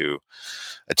want to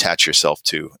attach yourself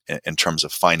to in terms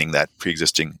of finding that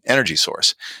pre-existing energy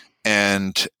source.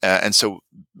 And so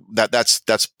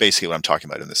that's basically what I'm talking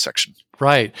about in this section.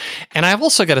 Right. And I've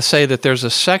also got to say that there's a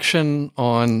section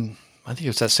on, I think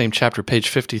it's that same chapter, page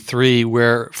 53,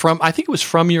 I think it was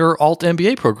from your Alt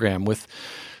MBA program with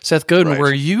Seth Godin,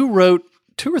 where you wrote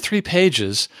 2 or 3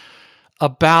 pages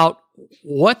about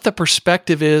what the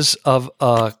perspective is of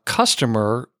a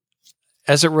customer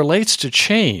as it relates to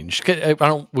change.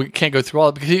 We can't go through all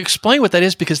of it. Can you explain what that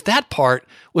is? Because that part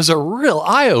was a real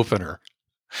eye-opener.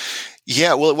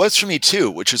 Yeah, well, it was for me too,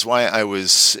 which is why I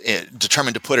was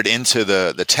determined to put it into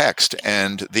the text.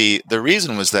 And the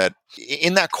reason was that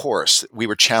in that course, we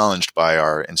were challenged by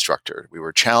our instructor. We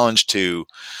were challenged to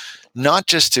not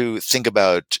just to think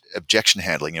about objection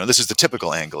handling. This is the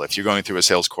typical angle. If you're going through a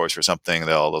sales course or something,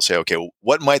 they'll say, okay, well,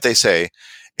 what might they say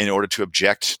in order to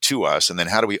object to us? And then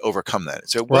how do we overcome that?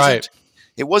 So it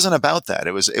wasn't about that.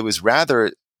 It was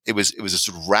this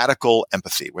radical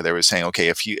empathy where they were saying, okay,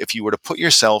 if you were to put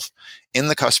yourself in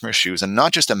the customer's shoes and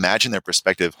not just imagine their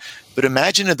perspective, but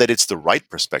imagine that it's the right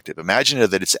perspective. Imagine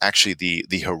that it's actually the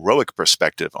heroic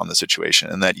perspective on the situation,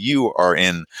 and that you are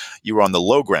on the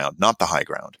low ground, not the high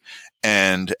ground.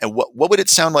 And what would it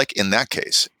sound like in that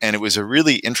case? And it was a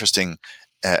really interesting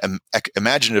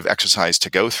imaginative exercise to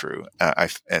go through.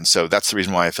 And so that's the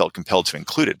reason why I felt compelled to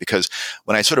include it, because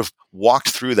when I sort of walked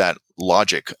through that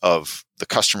logic of the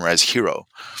customer as hero,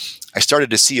 I started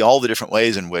to see all the different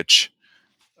ways in which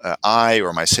I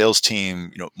or my sales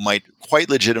team, might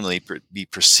quite legitimately be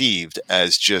perceived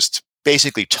as just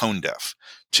basically tone deaf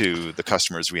to the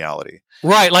customer's reality.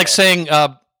 Right. Like saying,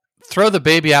 throw the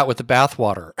baby out with the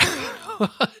bathwater.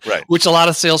 Right. Which a lot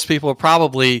of salespeople are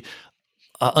probably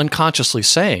unconsciously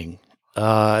saying,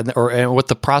 and what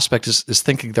the prospect is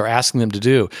thinking they're asking them to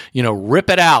do. Rip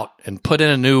it out and put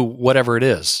in a new whatever it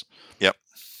is. Yep,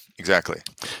 exactly.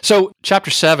 So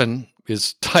chapter 7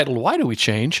 is titled, Why Do We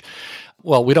Change?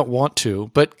 Well, we don't want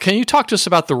to, but can you talk to us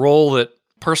about the role that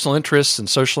personal interests and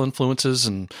social influences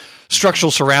and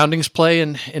structural surroundings play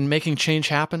in making change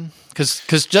happen?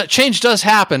 Because change does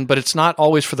happen, but it's not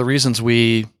always for the reasons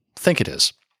we think it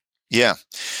is. Yeah.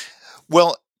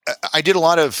 Well, I did a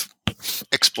lot of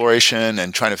exploration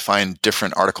and trying to find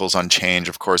different articles on change.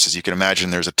 Of course, as you can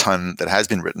imagine, there's a ton that has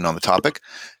been written on the topic.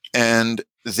 And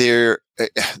the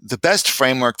best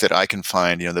framework that I can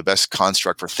find, the best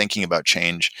construct for thinking about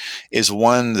change is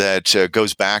one that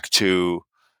goes back to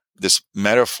this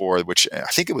metaphor, which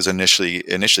I think it was initially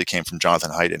came from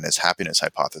Jonathan Haidt in his happiness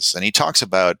hypothesis. And he talks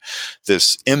about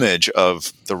this image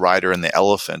of the rider and the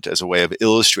elephant as a way of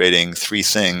illustrating 3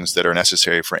 things that are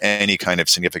necessary for any kind of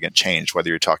significant change, whether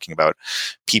you're talking about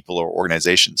people or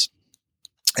organizations.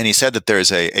 And he said that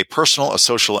there's a personal, a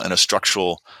social, and a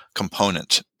structural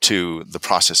component to the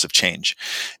process of change.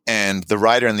 And the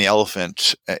rider and the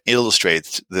elephant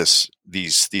illustrate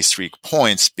these 3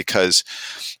 points, because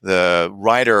the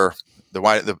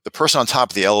person on top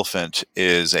of the elephant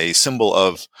is a symbol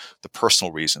of the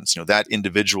personal reasons. That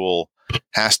individual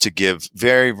has to give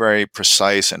very, very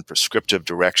precise and prescriptive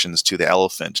directions to the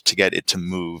elephant to get it to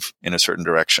move in a certain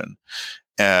direction.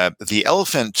 The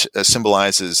elephant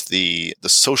symbolizes the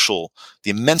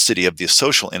immensity of the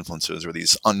social influences, or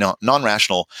these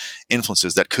non-rational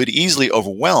influences that could easily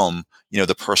overwhelm,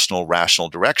 the personal rational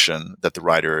direction that the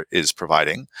rider is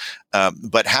providing,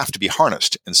 but have to be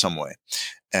harnessed in some way.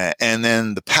 And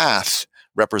then the path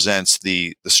represents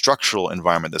the structural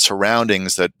environment, the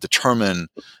surroundings that determine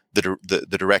the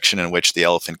direction in which the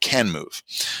elephant can move,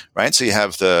 right? So you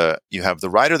have the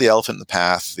rider, the elephant, and the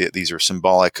path. These are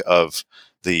symbolic of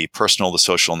the personal, the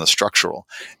social, and the structural.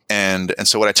 And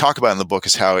so what I talk about in the book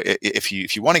is how if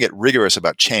you want to get rigorous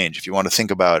about change, if you want to think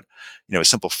about a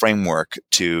simple framework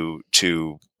to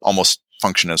almost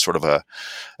function as sort of a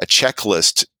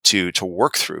checklist to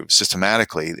work through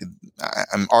systematically,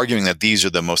 I'm arguing that these are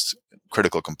the most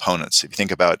critical components. If you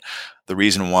think about the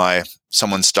reason why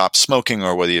someone stops smoking,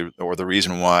 or the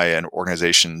reason why an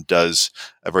organization does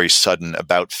a very sudden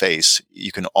about face,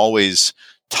 you can always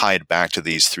tie it back to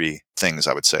these 3 things,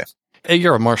 I would say.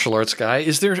 You're a martial arts guy.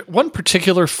 Is there one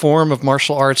particular form of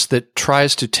martial arts that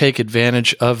tries to take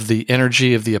advantage of the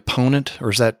energy of the opponent, or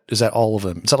is that all of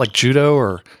them? Is that like judo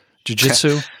or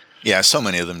jiu-jitsu? Yeah, so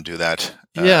many of them do that.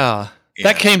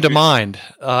 That came to mind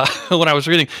when I was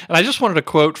reading, and I just wanted to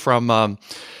quote from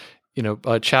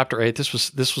chapter 8.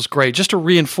 This was great, just to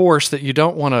reinforce that you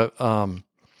don't want to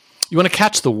you want to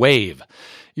catch the wave.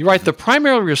 You write, the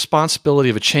primary responsibility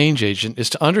of a change agent is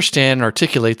to understand and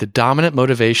articulate the dominant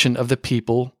motivation of the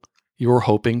people you're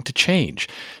hoping to change.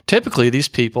 Typically, these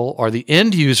people are the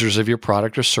end users of your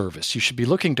product or service. You should be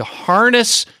looking to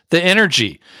harness the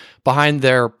energy behind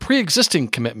their pre-existing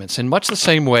commitments in much the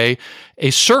same way a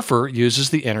surfer uses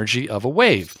the energy of a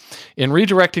wave. In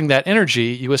redirecting that energy,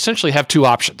 you essentially have two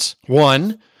options.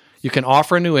 One, you can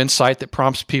offer a new insight that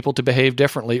prompts people to behave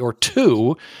differently, or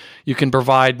two, you can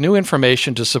provide new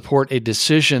information to support a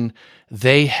decision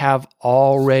they have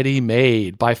already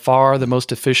made. By far, the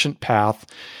most efficient path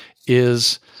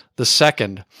is the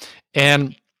second.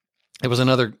 And it was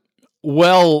another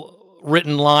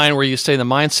well-written line where you say the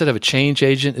mindset of a change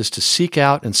agent is to seek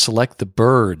out and select the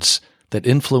birds that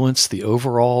influence the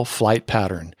overall flight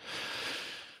pattern.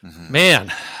 Mm-hmm.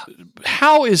 Man,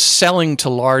 how is selling to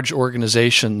large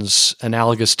organizations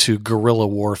analogous to guerrilla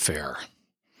warfare?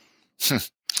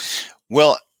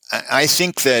 Well, I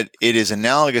think that it is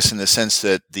analogous in the sense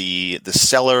that the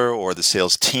seller or the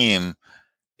sales team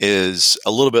is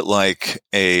a little bit like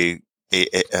a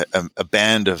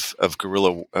band of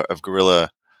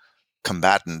guerrilla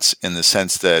combatants, in the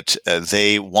sense that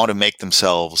they want to make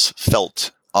themselves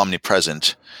felt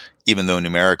omnipresent, even though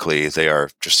numerically they are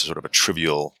just sort of a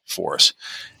trivial force.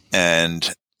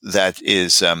 And that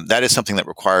is something that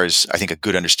requires, I think, a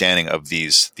good understanding of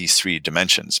these three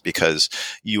dimensions, because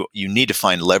you need to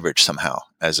find leverage somehow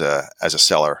as a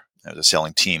seller, as a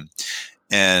selling team.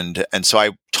 And so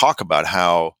I talk about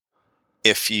how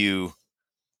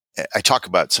I talk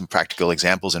about some practical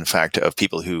examples, in fact, of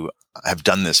people who have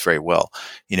done this very well.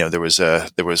 There was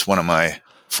one of my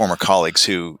former colleagues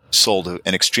who sold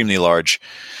an extremely large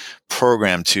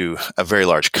program to a very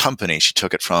large company. She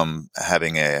took it from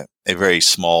having a very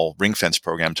small ring fence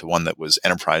program to one that was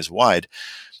enterprise wide.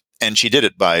 And she did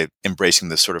it by embracing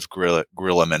this sort of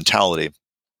guerrilla mentality,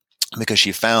 because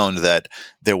she found that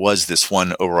there was this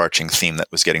one overarching theme that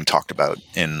was getting talked about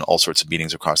in all sorts of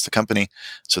meetings across the company.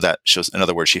 So that shows, in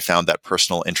other words, she found that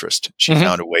personal interest. She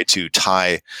found a way to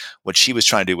tie what she was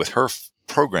trying to do with her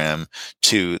program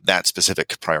to that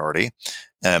specific priority.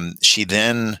 She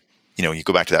then, you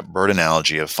go back to that bird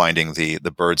analogy of finding the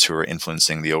birds who are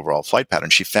influencing the overall flight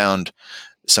pattern. She found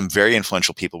some very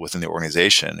influential people within the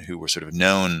organization who were sort of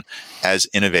known as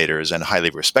innovators and highly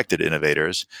respected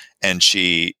innovators. And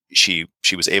she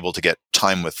was able to get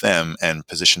time with them and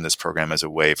position this program as a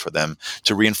way for them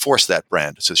to reinforce that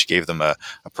brand. So she gave them a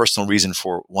personal reason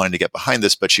for wanting to get behind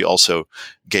this, but she also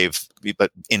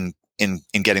in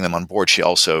getting them on board, she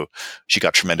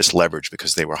got tremendous leverage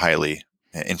because they were highly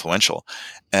influential.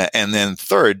 And then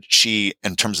third,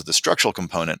 in terms of the structural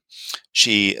component,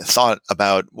 she thought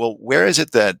about, well, where is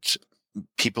it that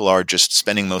people are just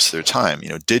spending most of their time,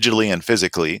 digitally and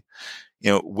physically?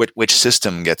 Which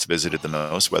system gets visited the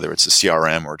most, whether it's a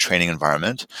CRM or a training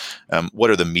environment? What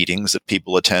are the meetings that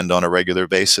people attend on a regular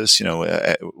basis?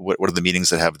 What are the meetings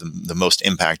that have the most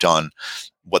impact on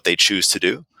what they choose to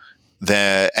do?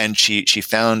 And she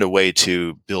found a way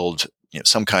to build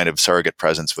some kind of surrogate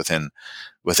presence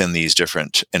within these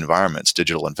different environments,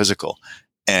 digital and physical.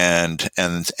 And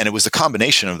it was the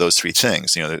combination of those three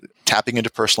things, tapping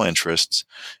into personal interests,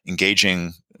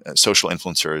 engaging social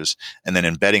influencers, and then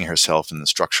embedding herself in the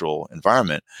structural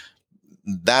environment.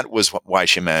 That was why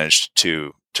she managed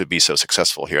to be so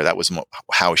successful here. That was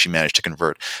how she managed to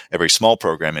convert a very small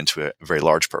program into a very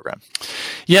large program.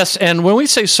 Yes, and when we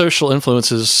say social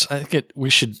influences, I think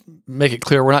we should make it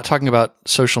clear we're not talking about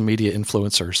social media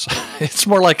influencers. It's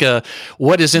more like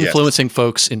what is influencing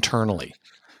folks internally.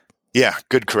 Yeah,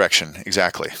 good correction.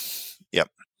 Exactly. Yep.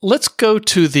 Let's go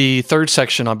to the third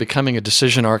section on becoming a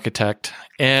decision architect,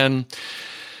 and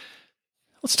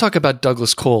let's talk about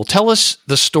Douglas Cole. Tell us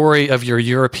the story of your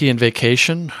European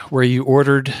vacation where you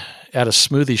ordered at a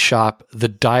smoothie shop the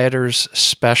Dieter's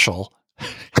Special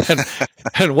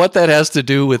and what that has to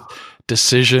do with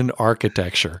decision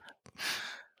architecture.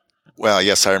 Well,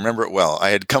 yes, I remember it well. I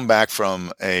had come back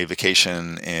from a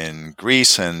vacation in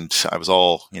Greece, and I was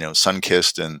all,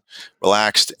 sun-kissed and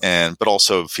relaxed, but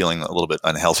also feeling a little bit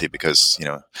unhealthy because,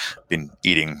 been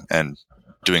eating and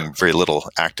doing very little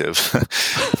active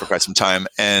for quite some time.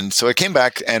 And so I came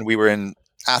back, and we were in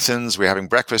Athens. We were having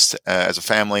breakfast as a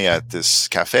family at this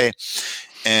cafe.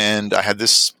 and I had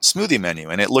this smoothie menu,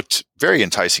 and it looked very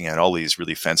enticing. It had all these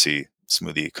really fancy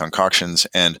smoothie concoctions,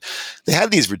 and they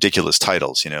had these ridiculous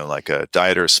titles, like a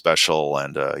dieter special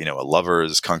and a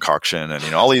lover's concoction,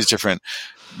 and all these different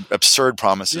absurd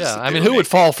promises. Yeah, I mean, who would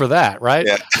fall for that, right?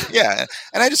 Yeah, yeah.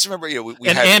 And I just remember, we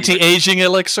an had anti-aging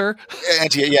elixir.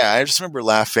 Yeah, I just remember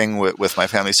laughing with my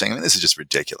family, saying, "This is just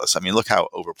ridiculous. I mean, look how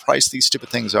overpriced these stupid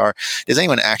things are. Does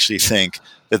anyone actually think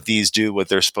that these do what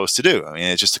they're supposed to do? I mean,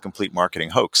 it's just a complete marketing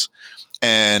hoax."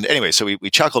 And anyway, so we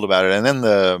chuckled about it, and then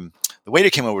the waiter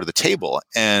came over to the table,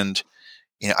 and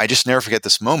I just never forget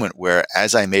this moment where,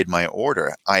 as I made my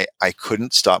order, I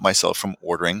couldn't stop myself from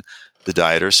ordering the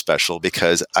dieter special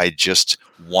because I just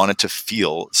wanted to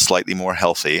feel slightly more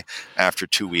healthy after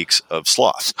 2 weeks of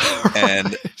sloth.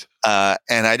 Right.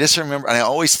 And I just remember, and I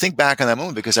always think back on that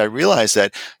moment because I realized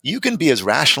that you can be as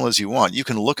rational as you want. You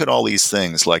can look at all these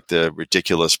things like the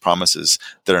ridiculous promises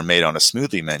that are made on a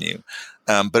smoothie menu.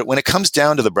 But when it comes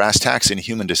down to the brass tacks in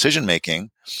human decision making,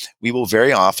 we will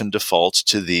very often default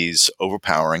to these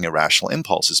overpowering irrational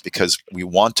impulses because we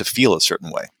want to feel a certain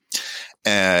way.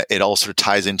 It all sort of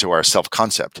ties into our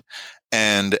self-concept.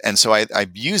 And so I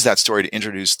use that story to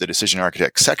introduce the Decision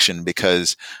Architect section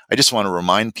because I just want to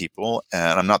remind people,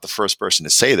 and I'm not the first person to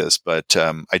say this, but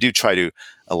I do try to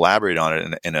elaborate on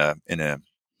it in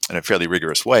a fairly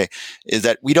rigorous way, is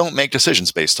that we don't make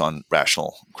decisions based on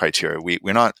rational criteria.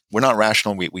 We're not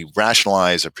rational. We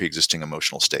rationalize a pre-existing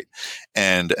emotional state.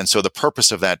 And so the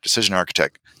purpose of that Decision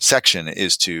Architect section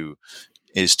is to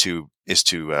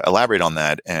elaborate on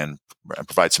that and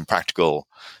provide some practical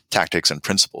tactics and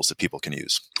principles that people can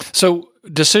use. So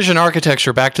decision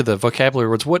architecture, back to the vocabulary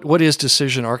words, what is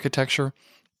decision architecture?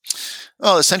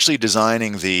 Well, essentially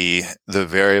designing the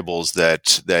variables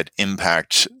that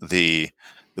impact the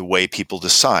way people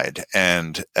decide.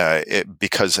 And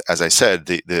because, as I said,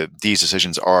 these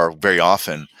decisions are very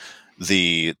often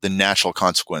the natural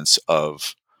consequence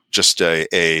of just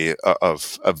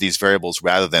of these variables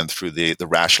rather than through the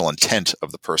rational intent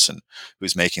of the person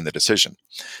who's making the decision.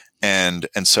 And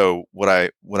so what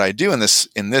I do in this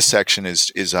section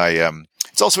is I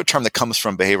it's also a term that comes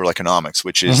from behavioral economics,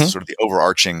 which is sort of the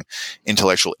overarching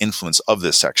intellectual influence of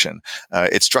this section.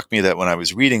 It struck me that when I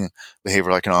was reading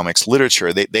behavioral economics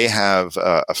literature, they have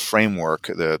a framework.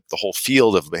 The whole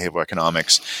field of behavioral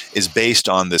economics is based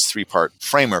on this 3-part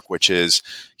framework, which is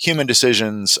human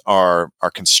decisions are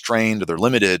constrained, or they're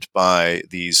limited by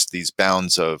these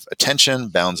bounds of attention,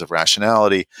 bounds of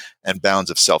rationality, and bounds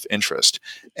of self-interest.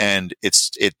 And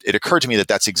it occurred to me that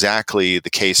that's exactly the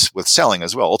case with selling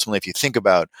as well. Ultimately, if you think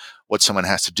about what someone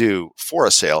has to do for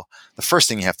a sale, the first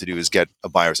thing you have to do is get a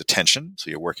buyer's attention. So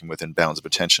you're working within bounds of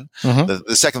attention. The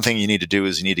second thing you need to do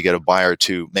is you need to get a buyer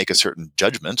to make a certain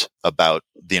judgment about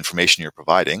the information you're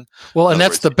providing. Well, and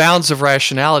that's the bounds of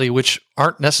rationality, which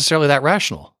aren't necessarily that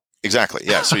rational. Exactly.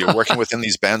 Yeah. So you're working within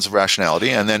these bands of rationality.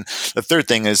 And then the third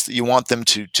thing is that you want them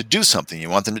to do something. You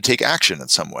want them to take action in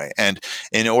some way. And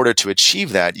in order to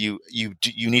achieve that, you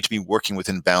need to be working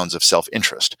within bounds of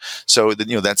self-interest. So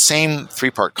that same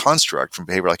 3-part construct from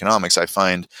behavioral economics I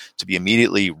find to be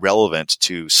immediately relevant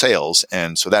to sales.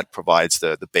 And so that provides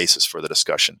the basis for the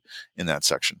discussion in that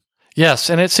section. Yes,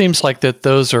 and it seems like that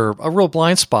those are a real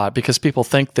blind spot because people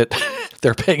think that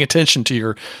they're paying attention to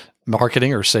your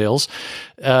marketing or sales.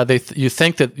 You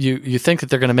think that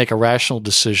they're going to make a rational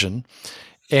decision,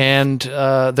 and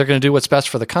they're going to do what's best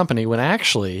for the company. When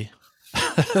actually,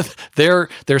 their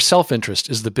self-interest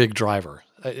is the big driver.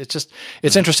 It's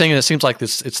interesting, and it seems like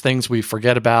it's things we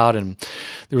forget about. And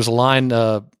there was a line.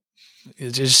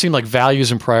 It just seemed like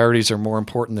values and priorities are more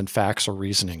important than facts or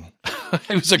reasoning.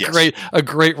 It was a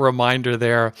great reminder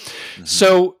there.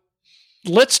 So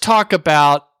let's talk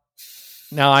about.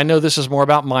 Now, I know this is more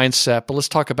about mindset, but let's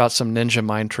talk about some ninja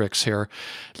mind tricks here.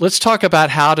 Let's talk about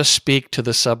how to speak to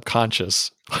the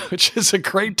subconscious, which is a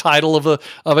great title of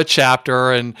a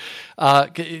chapter. And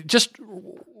just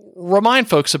remind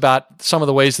folks about some of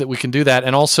the ways that we can do that.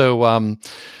 And also,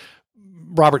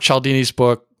 Robert Cialdini's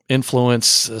book, Influence,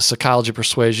 Psychology of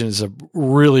Persuasion, is a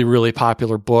really, really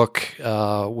popular book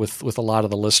with a lot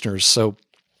of the listeners. So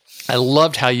I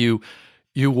loved how you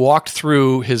walked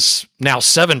through his now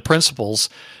 7 principles,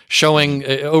 showing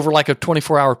over like a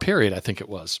 24-hour period, I think it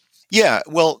was. Yeah,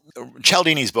 well,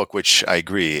 Cialdini's book, which I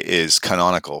agree is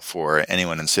canonical for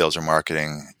anyone in sales or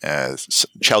marketing,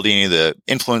 Cialdini, the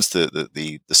Influence,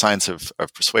 the Science of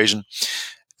Persuasion,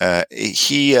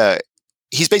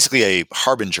 he's basically a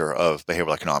harbinger of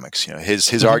behavioral economics.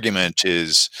 His argument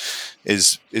is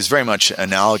very much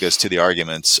analogous to the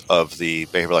arguments of the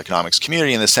behavioral economics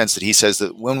community in the sense that he says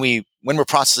that when we're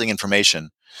processing information,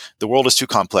 the world is too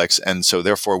complex, and so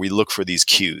therefore we look for these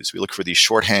cues. We look for these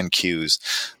shorthand cues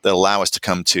that allow us to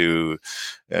come to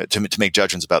make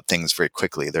judgments about things very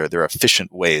quickly. They're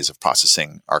efficient ways of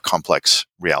processing our complex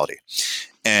reality.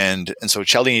 And so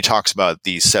Cialdini talks about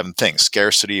these 7 things: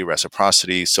 scarcity,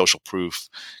 reciprocity, social proof,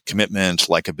 commitment,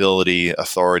 likability,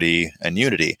 authority, and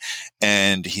unity.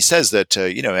 And he says that,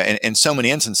 in so many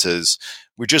instances,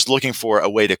 we're just looking for a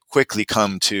way to quickly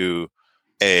come to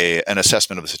an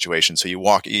assessment of the situation. So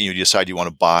you decide you want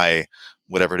to buy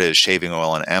whatever it is, shaving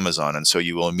oil on Amazon. And so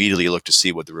you will immediately look to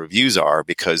see what the reviews are,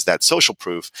 because that social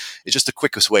proof is just the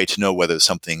quickest way to know whether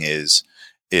something is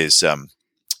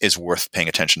worth paying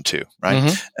attention to, right?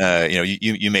 Mm-hmm.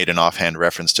 You made an offhand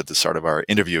reference to the start of our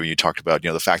interview. You talked about,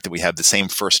 the fact that we have the same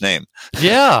first name.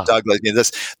 Yeah.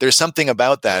 Douglas. There's something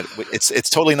about that.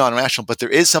 It's totally non-rational, but there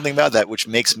is something about that which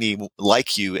makes me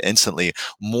like you instantly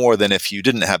more than if you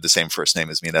didn't have the same first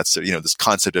name as me. That's, this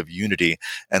concept of unity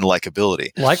and likability.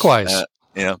 Likewise.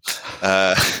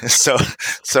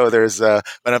 So there's,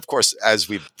 but of course, as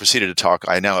we proceeded to talk,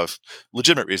 I now have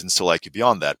legitimate reasons to like you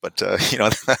beyond that. But,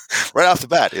 right off the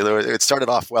bat, it started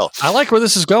off well. I like where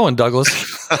this is going, Douglas.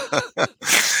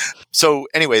 So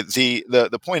anyway,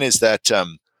 the point is that,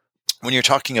 when you're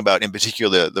talking about, in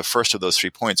particular, the first of those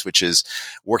 3 points, which is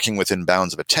working within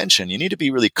bounds of attention, you need to be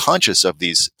really conscious of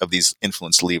these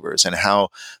influence levers and how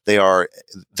they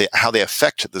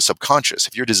affect the subconscious.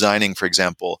 If you're designing, for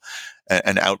example,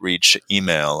 an outreach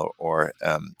email, or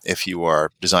if you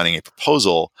are designing a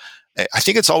proposal, I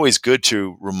think it's always good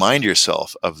to remind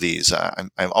yourself of these. I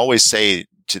always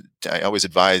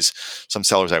advise some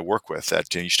sellers I work with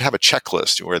that you should have a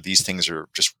checklist where these things are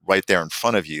just right there in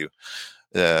front of you.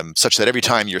 Such that every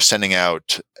time you're sending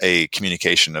out a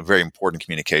communication, a very important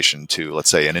communication to, let's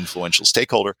say, an influential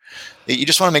stakeholder, you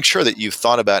just want to make sure that you've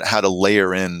thought about how to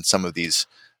layer in some of these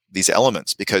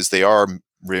elements, because they are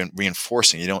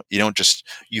reinforcing.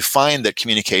 You find that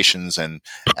communications and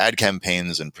ad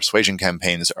campaigns and persuasion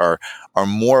campaigns are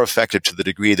more effective to the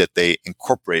degree that they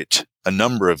incorporate a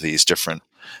number of these different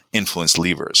influence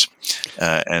levers,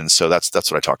 and so that's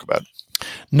what I talk about.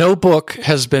 No book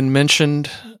has been mentioned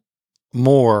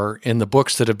more in the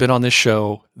books that have been on this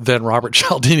show than Robert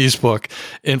Cialdini's book,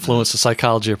 Influence: The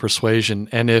Psychology of Persuasion.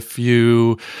 And if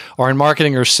you are in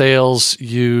marketing or sales,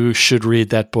 you should read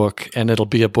that book, and it'll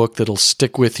be a book that'll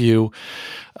stick with you.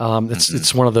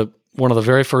 It's one of the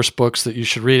very first books that you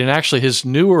should read. And actually, he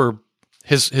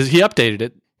updated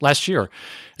it last year.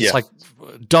 It's like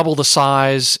double the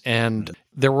size, and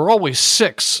there were always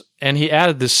 6, and he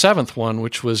added this 7th one,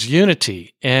 which was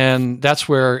unity. And that's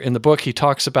where in the book he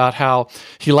talks about how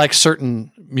he likes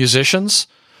certain musicians,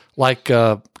 like,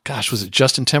 was it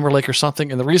Justin Timberlake or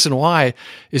something? And the reason why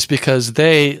is because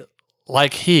they,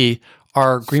 like he,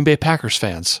 are Green Bay Packers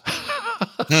fans.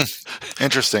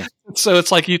 Interesting. So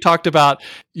it's like you talked about,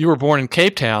 you were born in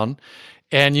Cape Town,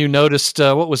 and you noticed,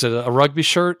 what was it, a rugby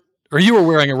shirt? Or you were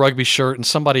wearing a rugby shirt, and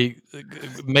somebody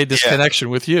made this connection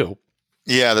with you.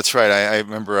 Yeah, that's right. I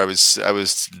remember I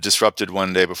was disrupted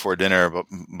one day before dinner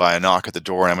by a knock at the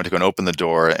door, and I went to go and open the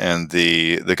door, and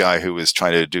the guy who was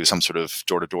trying to do some sort of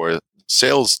door-to-door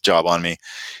sales job on me,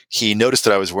 he noticed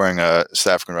that I was wearing a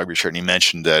South African rugby shirt, and he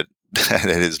mentioned that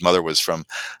his mother was from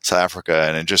South Africa,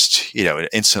 and it just, it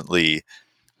instantly.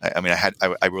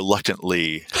 I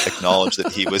reluctantly acknowledged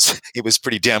that he was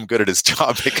pretty damn good at his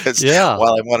job, because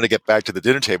while I wanted to get back to the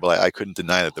dinner table, I couldn't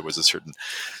deny that there was a certain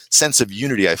sense of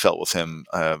unity I felt with him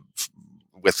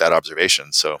with that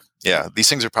observation. So yeah, these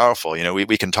things are powerful.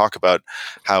 We can talk about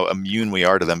how immune we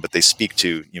are to them, but they speak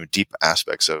to deep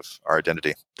aspects of our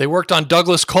identity. They worked on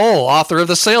Douglas Cole, author of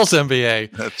the Sales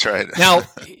MBA. That's right. Now,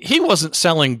 he wasn't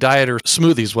selling diet or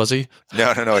smoothies, was he?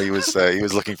 No. He was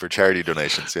looking for charity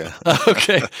donations. Yeah.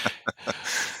 Okay.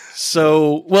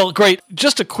 So, well, great.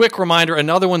 Just a quick reminder.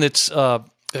 Another one that's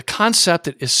a concept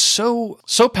that is so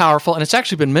powerful, and it's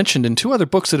actually been mentioned in 2 other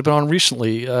books that have been on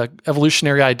recently,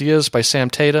 Evolutionary Ideas by Sam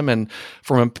Tatum and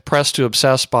From Impressed to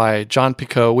Obsessed by John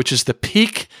Picot, which is the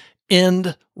peak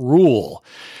end rule.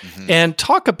 Mm-hmm. And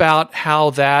talk about how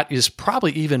that is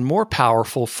probably even more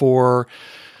powerful for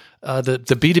the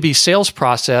B2B sales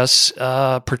process,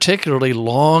 particularly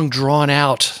long,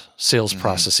 drawn-out sales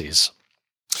processes.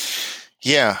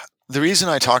 Yeah. The reason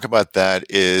I talk about that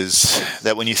is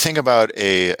that when you think about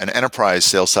an enterprise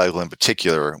sales cycle in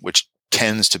particular, which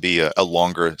tends to be a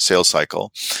longer sales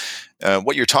cycle,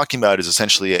 what you're talking about is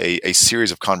essentially a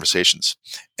series of conversations.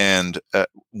 And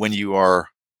when you are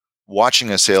watching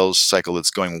a sales cycle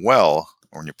that's going well,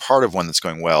 or when you're part of one that's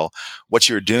going well, what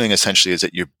you're doing essentially is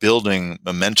that you're building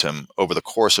momentum over the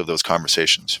course of those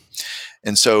conversations.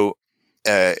 And so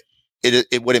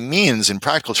what it means in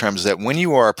practical terms is that when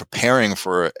you are preparing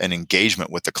for an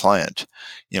engagement with the client,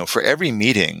 for every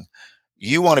meeting,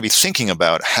 you want to be thinking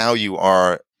about how you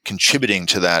are contributing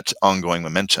to that ongoing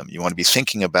momentum. You want to be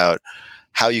thinking about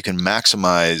how you can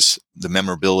maximize the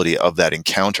memorability of that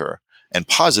encounter and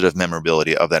positive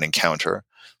memorability of that encounter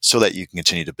so that you can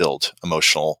continue to build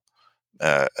the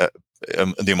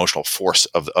emotional force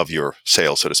of your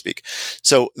sale, so to speak.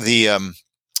 So the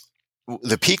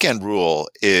peak end rule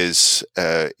is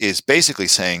basically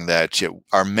saying that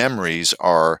our memories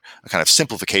are a kind of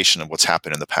simplification of what's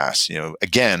happened in the past.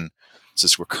 Again, it's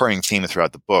this recurring theme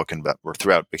throughout the book and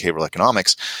throughout behavioral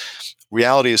economics.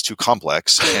 Reality is too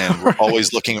complex, and we're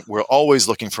always looking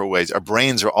for ways. Our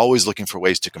brains are always looking for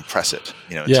ways to compress it.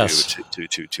 Yes.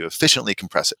 To efficiently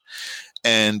compress it,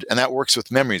 and that works with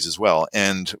memories as well.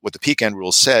 And what the peak end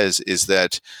rule says is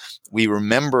that we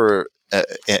remember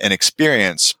an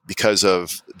experience because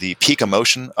of the peak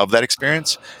emotion of that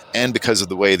experience and because of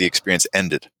the way the experience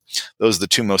ended. Those are the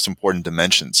two most important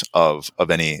dimensions of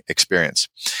any experience.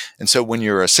 And so when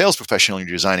you're a sales professional and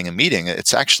you're designing a meeting,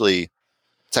 it's actually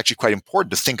quite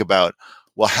important to think about,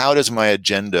 well, how does my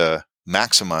agenda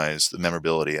maximize the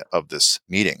memorability of this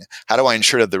meeting? How do I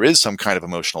ensure that there is some kind of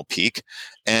emotional peak?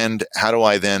 And how do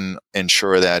I then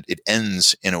ensure that it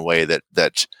ends in a way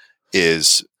that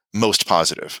is most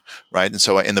positive, right? And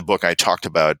so in the book, I talked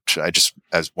about,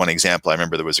 as one example, I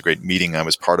remember there was a great meeting I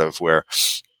was part of where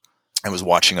I was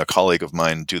watching a colleague of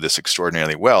mine do this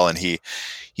extraordinarily well. And he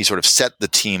sort of set the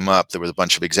team up. There was a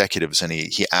bunch of executives and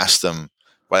he asked them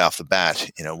right off the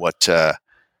bat,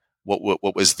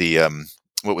 what was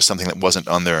something that wasn't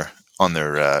on their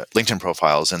LinkedIn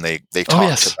profiles, and they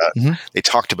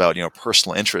talked about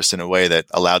personal interest in a way that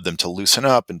allowed them to loosen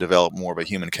up and develop more of a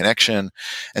human connection.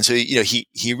 And so he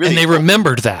really, and they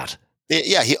remembered that.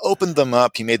 Yeah, he opened them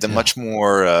up. He made them much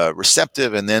more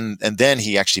receptive, and then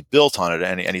he actually built on it,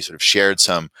 and he sort of shared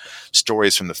some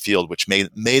stories from the field, which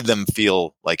made them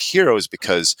feel like heroes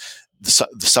because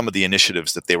some of the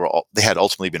initiatives that they had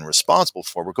ultimately been responsible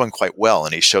for were going quite well.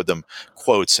 And he showed them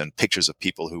quotes and pictures of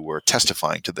people who were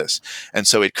testifying to this. And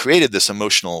so it created this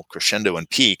emotional crescendo and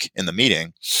peak in the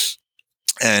meeting.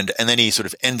 And then he sort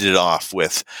of ended it off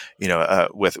with a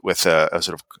sort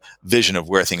of vision of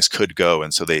where things could go.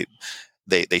 And so they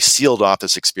sealed off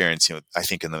this experience, I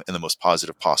think in the most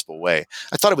positive possible way.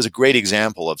 I thought it was a great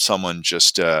example of someone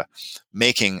just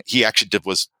he actually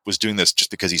was doing this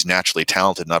just because he's naturally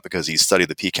talented, not because he studied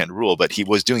the peak end rule, but he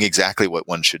was doing exactly what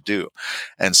one should do.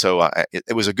 And so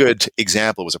it was a good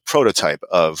example. It was a prototype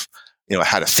of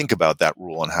how to think about that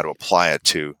rule and how to apply it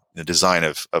to the design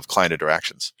of client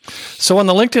interactions. So on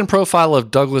the LinkedIn profile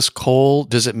of Douglas Cole,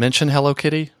 does it mention Hello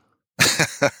Kitty?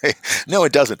 No,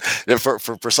 it doesn't.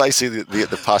 For precisely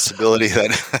the possibility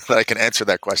that I can answer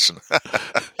that question.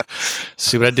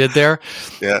 See what I did there?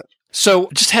 Yeah. So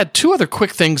just had two other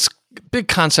quick things, big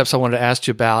concepts I wanted to ask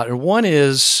you about. And one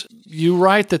is, you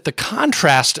write that the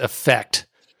contrast effect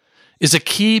is a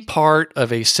key part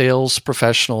of a sales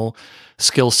professional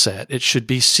skill set. It should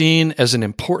be seen as an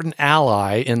important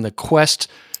ally in the quest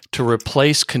to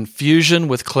replace confusion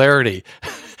with clarity.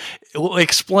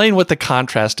 Explain what the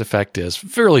contrast effect is.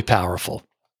 Fairly powerful.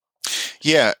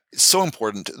 Yeah, it's so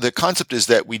important. The concept is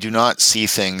that we do not see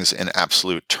things in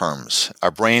absolute terms.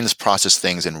 Our brains process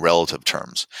things in relative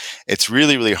terms. It's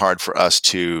really, really hard for us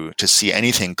to see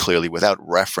anything clearly without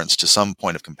reference to some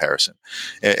point of comparison.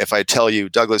 If I tell you,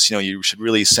 Douglas, you should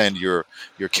really send your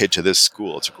kid to this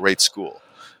school. It's a great school.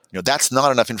 That's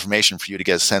not enough information for you to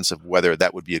get a sense of whether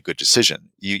that would be a good decision.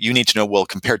 You need to know, well,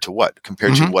 compared to what?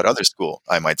 Compared to what other school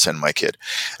I might send my kid.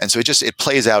 And so it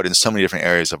plays out in so many different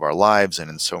areas of our lives and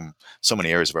in so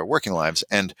many areas of our working lives.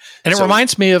 And it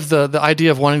reminds me of the idea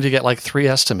of wanting to get like 3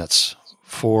 estimates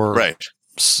for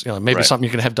maybe something you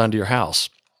can have done to your house.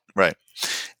 Right.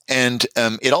 And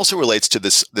it also relates to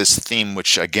this theme,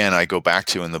 which again I go back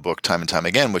to in the book time and time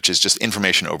again, which is just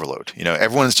information overload.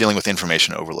 Everyone's dealing with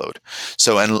information overload.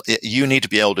 So, and you need to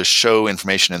be able to show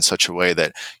information in such a way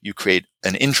that you create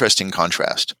an interesting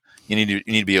contrast. You need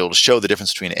to be able to show the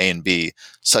difference between A and B,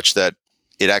 such that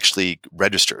it actually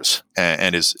registers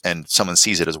and someone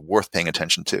sees it as worth paying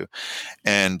attention to.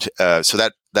 And so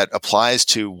that applies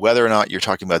to whether or not you're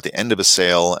talking about the end of a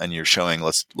sale and you're showing,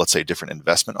 let's say, different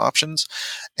investment options.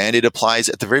 And it applies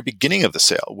at the very beginning of the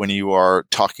sale when you are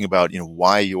talking about,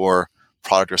 why your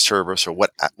product or service or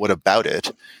what about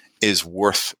it is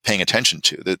worth paying attention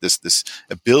to. This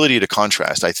ability to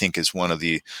contrast, I think, is one of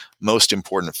the most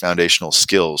important foundational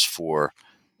skills for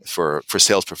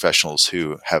sales professionals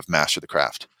who have mastered the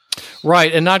craft.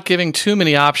 Right, and not giving too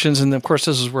many options. And of course,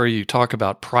 this is where you talk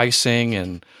about pricing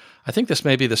and I think this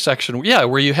may be the section,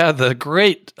 where you had the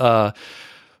great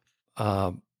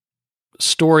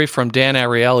story from Dan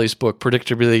Ariely's book,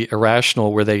 Predictably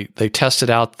Irrational, where they tested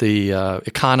out the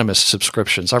Economist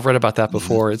subscriptions. I've read about that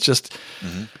before. It's just,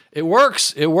 it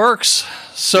works. It works.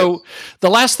 So the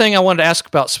last thing I wanted to ask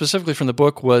about specifically from the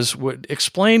book was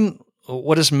explain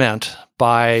what is meant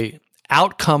by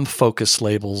outcome-focused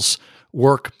labels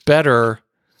work better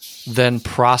than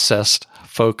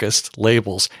process-focused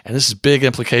labels. And this is big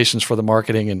implications for the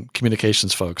marketing and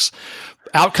communications folks.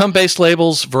 Outcome-based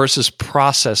labels versus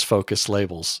process-focused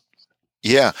labels.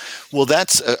 Yeah. Well,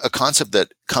 that's a concept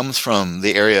that comes from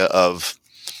the area of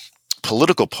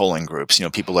political polling groups,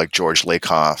 people like George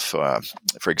Lakoff,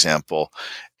 for example,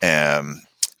 and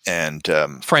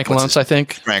Frank Luntz, I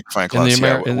think. Frank Luntz,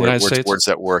 in the United States. Words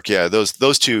That Work. Yeah,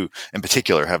 those two in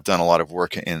particular have done a lot of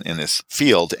work in this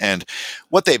field. And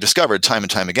what they've discovered time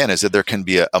and time again is that there can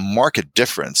be a marked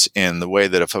difference in the way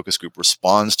that a focus group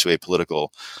responds to a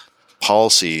political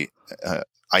policy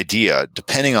idea,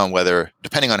 depending on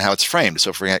how it's framed.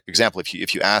 So, for example,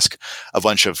 if you ask a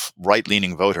bunch of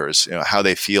right-leaning voters, how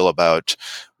they feel about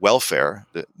welfare,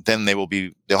 then they'll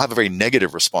have a very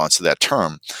negative response to that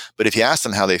term. But if you ask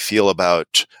them how they feel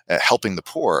about helping the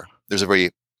poor, there's a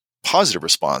very positive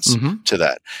response to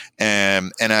that.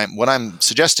 And what I'm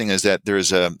suggesting is that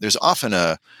there's often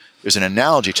an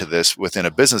analogy to this within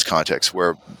a business context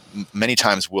where many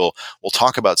times we'll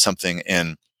talk about something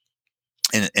in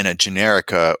a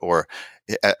generic or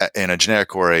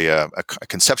a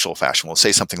conceptual fashion. We'll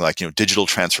say something like digital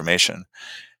transformation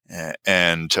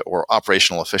or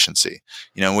operational efficiency.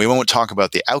 We won't talk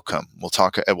about the outcome. We'll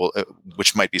talk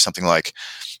which might be something like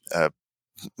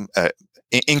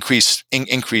increase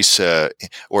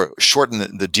or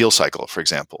shorten the deal cycle, for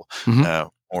example.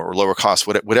 Or lower costs,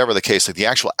 whatever the case. Like the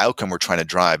actual outcome we're trying to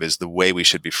drive is the way we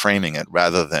should be framing it,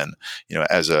 rather than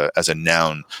as a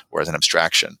noun or as an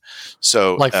abstraction.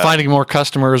 So, like finding more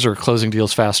customers or closing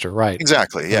deals faster, right?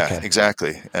 Exactly. Yeah. Okay.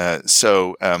 Exactly. That's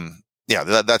what I'm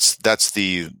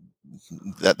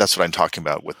talking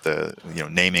about with the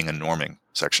naming and norming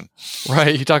section.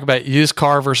 Right. You talk about used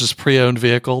car versus pre-owned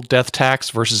vehicle, death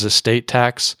tax versus estate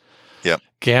tax. Yep.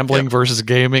 Gambling versus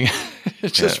gaming.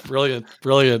 It's just brilliant.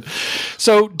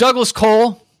 So, Douglas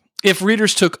Cole, if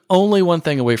readers took only one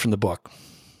thing away from the book,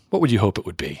 what would you hope it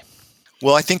would be?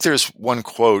 Well, I think there's one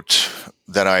quote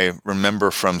that I remember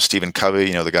from Stephen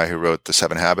Covey, the guy who wrote The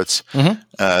 7 Habits,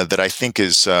 that I think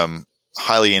is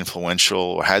highly influential,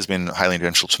 or has been highly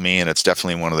influential to me, and it's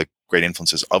definitely one of the great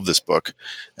influences of this book,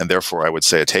 and therefore I would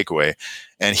say a takeaway.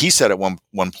 And he said at one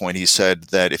point, he said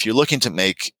that if you're looking to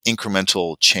make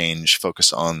incremental change,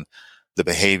 focus on the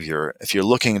behavior. If you're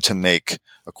looking to make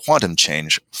a quantum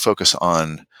change, focus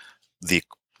on the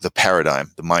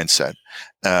paradigm, the mindset.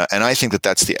 And I think that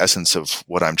that's the essence of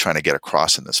what I'm trying to get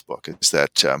across in this book, is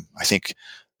that I think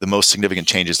the most significant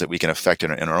changes that we can affect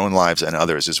in our own lives and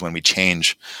others is when we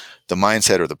change the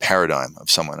mindset or the paradigm of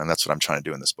someone. And that's what I'm trying to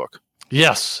do in this book.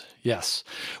 Yes.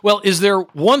 Well, is there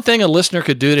one thing a listener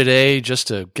could do today just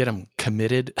to get them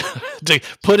committed, to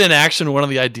put in action one of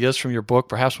the ideas from your book,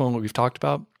 perhaps one that we've talked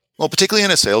about? Well, particularly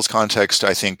in a sales context,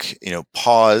 I think,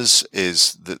 pause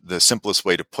is the simplest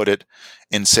way to put it.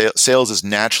 In sales is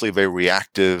naturally a very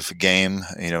reactive game.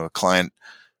 A client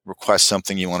requests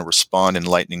something, you want to respond in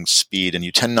lightning speed, and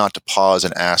you tend not to pause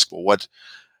and ask, well, what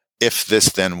if this,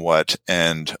 then what?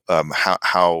 And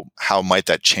how might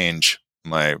that change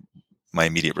my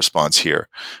immediate response here?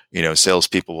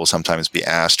 Salespeople will sometimes be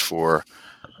asked for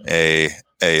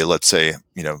let's say,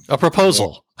 a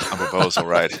proposal. A proposal,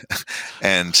 right?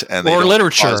 and they or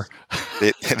literature.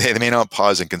 They may not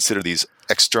pause and consider these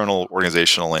external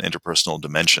organizational and interpersonal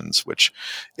dimensions, which,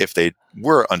 if they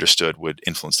were understood, would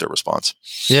influence their response.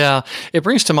 Yeah. It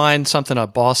brings to mind something a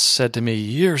boss said to me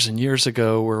years and years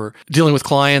ago. We're dealing with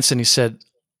clients, and he said,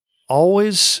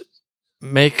 always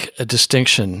make a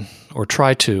distinction, or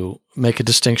try to make a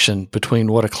distinction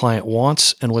between what a client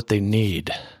wants and what they need.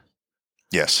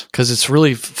 Yes. Because it's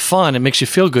really fun. It makes you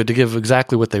feel good to give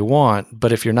exactly what they want.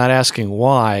 But if you're not asking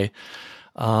why,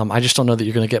 I just don't know that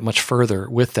you're going to get much further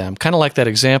with them. Kind of like that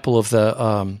example of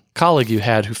the colleague you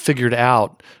had who figured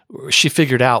out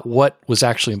what was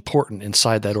actually important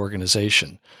inside that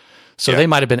organization. So they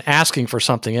might have been asking for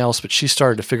something else, but she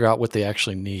started to figure out what they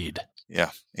actually need.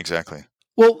 Yeah, exactly.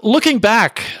 Well, looking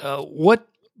back, what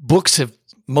books have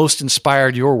most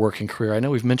inspired your working career? I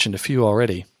know we've mentioned a few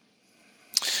already.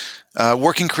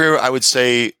 Working career, I would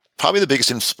say probably the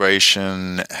biggest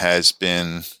inspiration has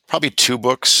been probably two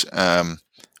books.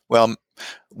 One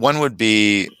would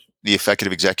be The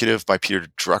Effective Executive by Peter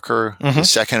Drucker. The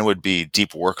second would be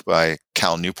Deep Work by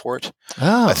Cal Newport.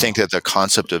 Oh. I think that the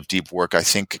concept of deep work, I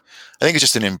think it's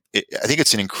just I think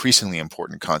it's an increasingly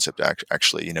important concept.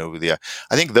 Actually,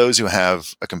 I think those who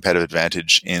have a competitive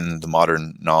advantage in the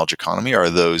modern knowledge economy are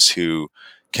those who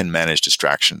can manage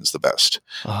distractions the best.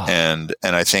 Oh. And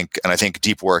I think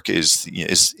deep work is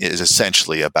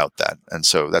essentially about that. And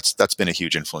so that's been a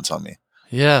huge influence on me.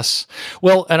 Yes.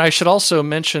 Well, and I should also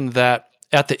mention that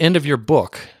at the end of your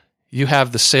book, you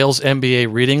have the Sales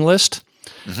MBA reading list,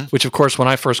 which, of course, when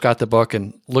I first got the book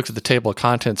and looked at the table of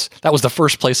contents, that was the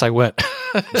first place I went.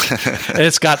 And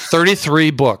it's got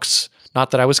 33 books.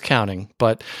 Not that I was counting,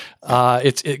 but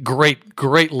it's a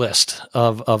great list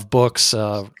of books.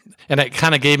 And it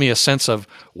kind of gave me a sense of,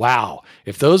 wow,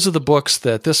 if those are the books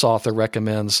that this author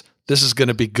recommends, this is going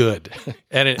to be good.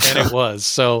 and it was.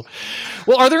 So,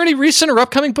 well, are there any recent or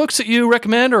upcoming books that you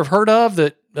recommend or have heard of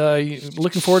that you're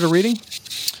looking forward to reading?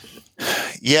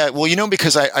 Yeah, well,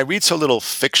 because I read so little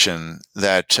fiction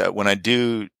that when I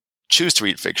do choose to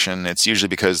read fiction, it's usually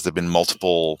because there have been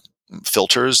multiple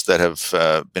filters that have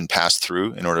been passed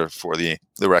through in order for the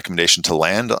recommendation to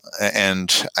land.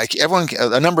 And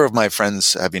a number of my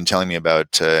friends have been telling me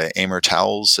about Amor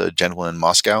Towles, Gentleman in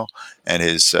Moscow, and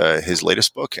his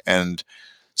latest book. And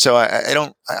so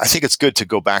I think it's good to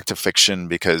go back to fiction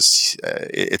because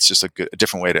it's just a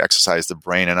different way to exercise the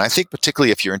brain. And I think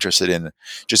particularly if you're interested in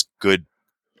just good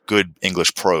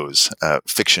English prose,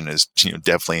 fiction is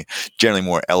definitely generally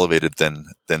more elevated than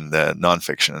the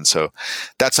nonfiction. And so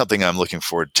that's something I'm looking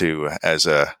forward to as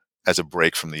a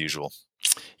break from the usual.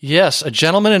 Yes, A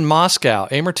Gentleman in Moscow,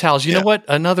 Amor Towles. You know what?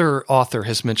 Another author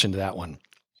has mentioned that one.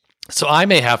 So I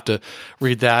may have to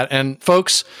read that. And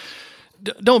folks,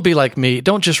 don't be like me.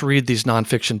 Don't just read these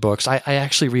nonfiction books. I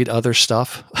actually read other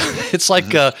stuff. It's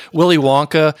like Willy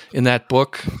Wonka in that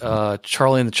book,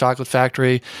 Charlie and the Chocolate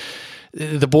Factory.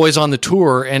 The boy's on the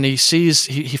tour and he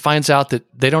finds out that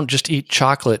they don't just eat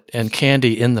chocolate and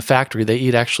candy in the factory. They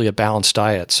eat actually a balanced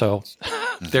diet. So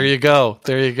there you go.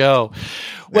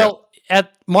 Well,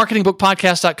 at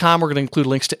marketingbookpodcast.com, we're going to include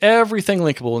links to everything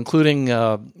linkable, including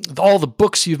all the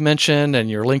books you've mentioned and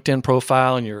your LinkedIn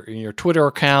profile and your Twitter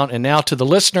account. And now to the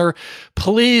listener,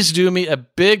 please do me a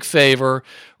big favor.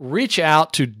 Reach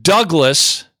out to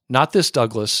Douglas, not this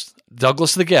Douglas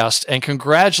the guest, and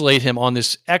congratulate him on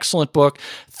this excellent book.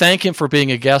 Thank him for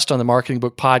being a guest on the Marketing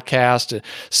Book Podcast.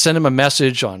 Send him a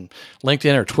message on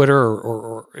LinkedIn or Twitter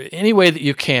or any way that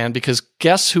you can, because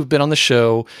guests who've been on the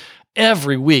show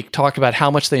every week talk about how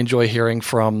much they enjoy hearing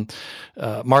from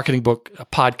Marketing Book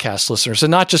Podcast listeners.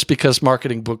 And not just because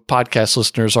Marketing Book Podcast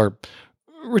listeners are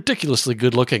ridiculously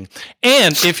good looking.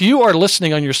 And if you are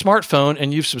listening on your smartphone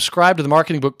and you've subscribed to the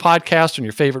Marketing Book Podcast on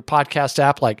your favorite podcast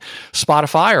app like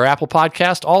Spotify or Apple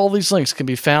Podcast, all of these links can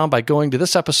be found by going to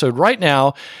this episode right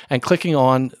now and clicking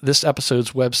on this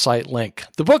episode's website link.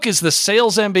 The book is The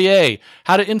Sales MBA,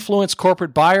 How to Influence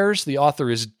Corporate Buyers. The author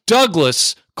is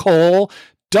Douglas Cole.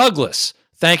 Douglas,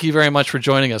 thank you very much for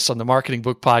joining us on the Marketing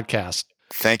Book Podcast.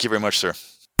 Thank you very much, sir.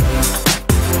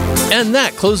 And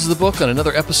that closes the book on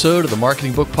another episode of the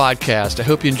Marketing Book Podcast. I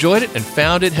hope you enjoyed it and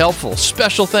found it helpful.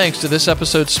 Special thanks to this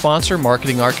episode's sponsor,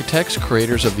 Marketing Architects,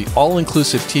 creators of the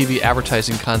all-inclusive TV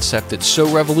advertising concept that's so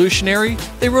revolutionary,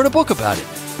 they wrote a book about it.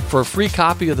 For a free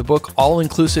copy of the book,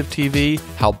 All-Inclusive TV,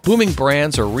 How Booming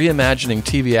Brands Are Reimagining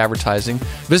TV Advertising,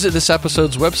 visit this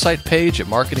episode's website page at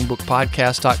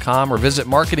marketingbookpodcast.com or visit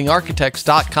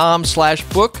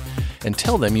marketingarchitects.com/book and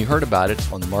tell them you heard about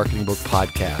it on the Marketing Book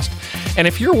Podcast. And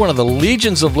if you're one of the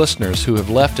legions of listeners who have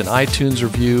left an iTunes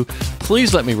review,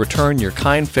 please let me return your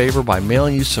kind favor by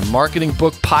mailing you some Marketing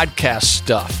Book Podcast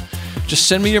stuff. Just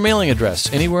send me your mailing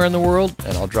address anywhere in the world,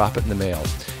 and I'll drop it in the mail.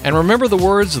 And remember the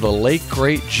words of the late,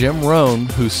 great Jim Rohn,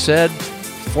 who said,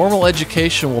 "Formal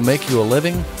education will make you a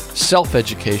living,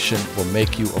 self-education will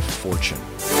make you a fortune."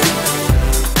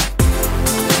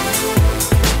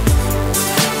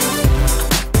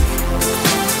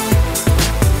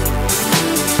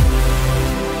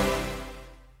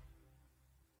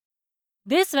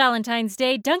 This Valentine's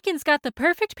Day, Dunkin's got the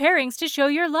perfect pairings to show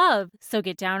your love. So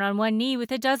get down on one knee with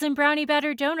a dozen brownie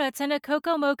batter donuts and a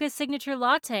cocoa mocha signature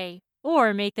latte.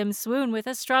 Or make them swoon with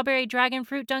a strawberry dragon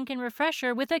fruit Dunkin'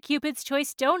 refresher with a Cupid's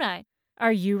Choice donut.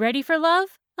 Are you ready for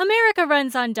love? America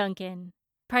runs on Dunkin'.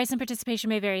 Price and participation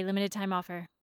may vary. Limited time offer.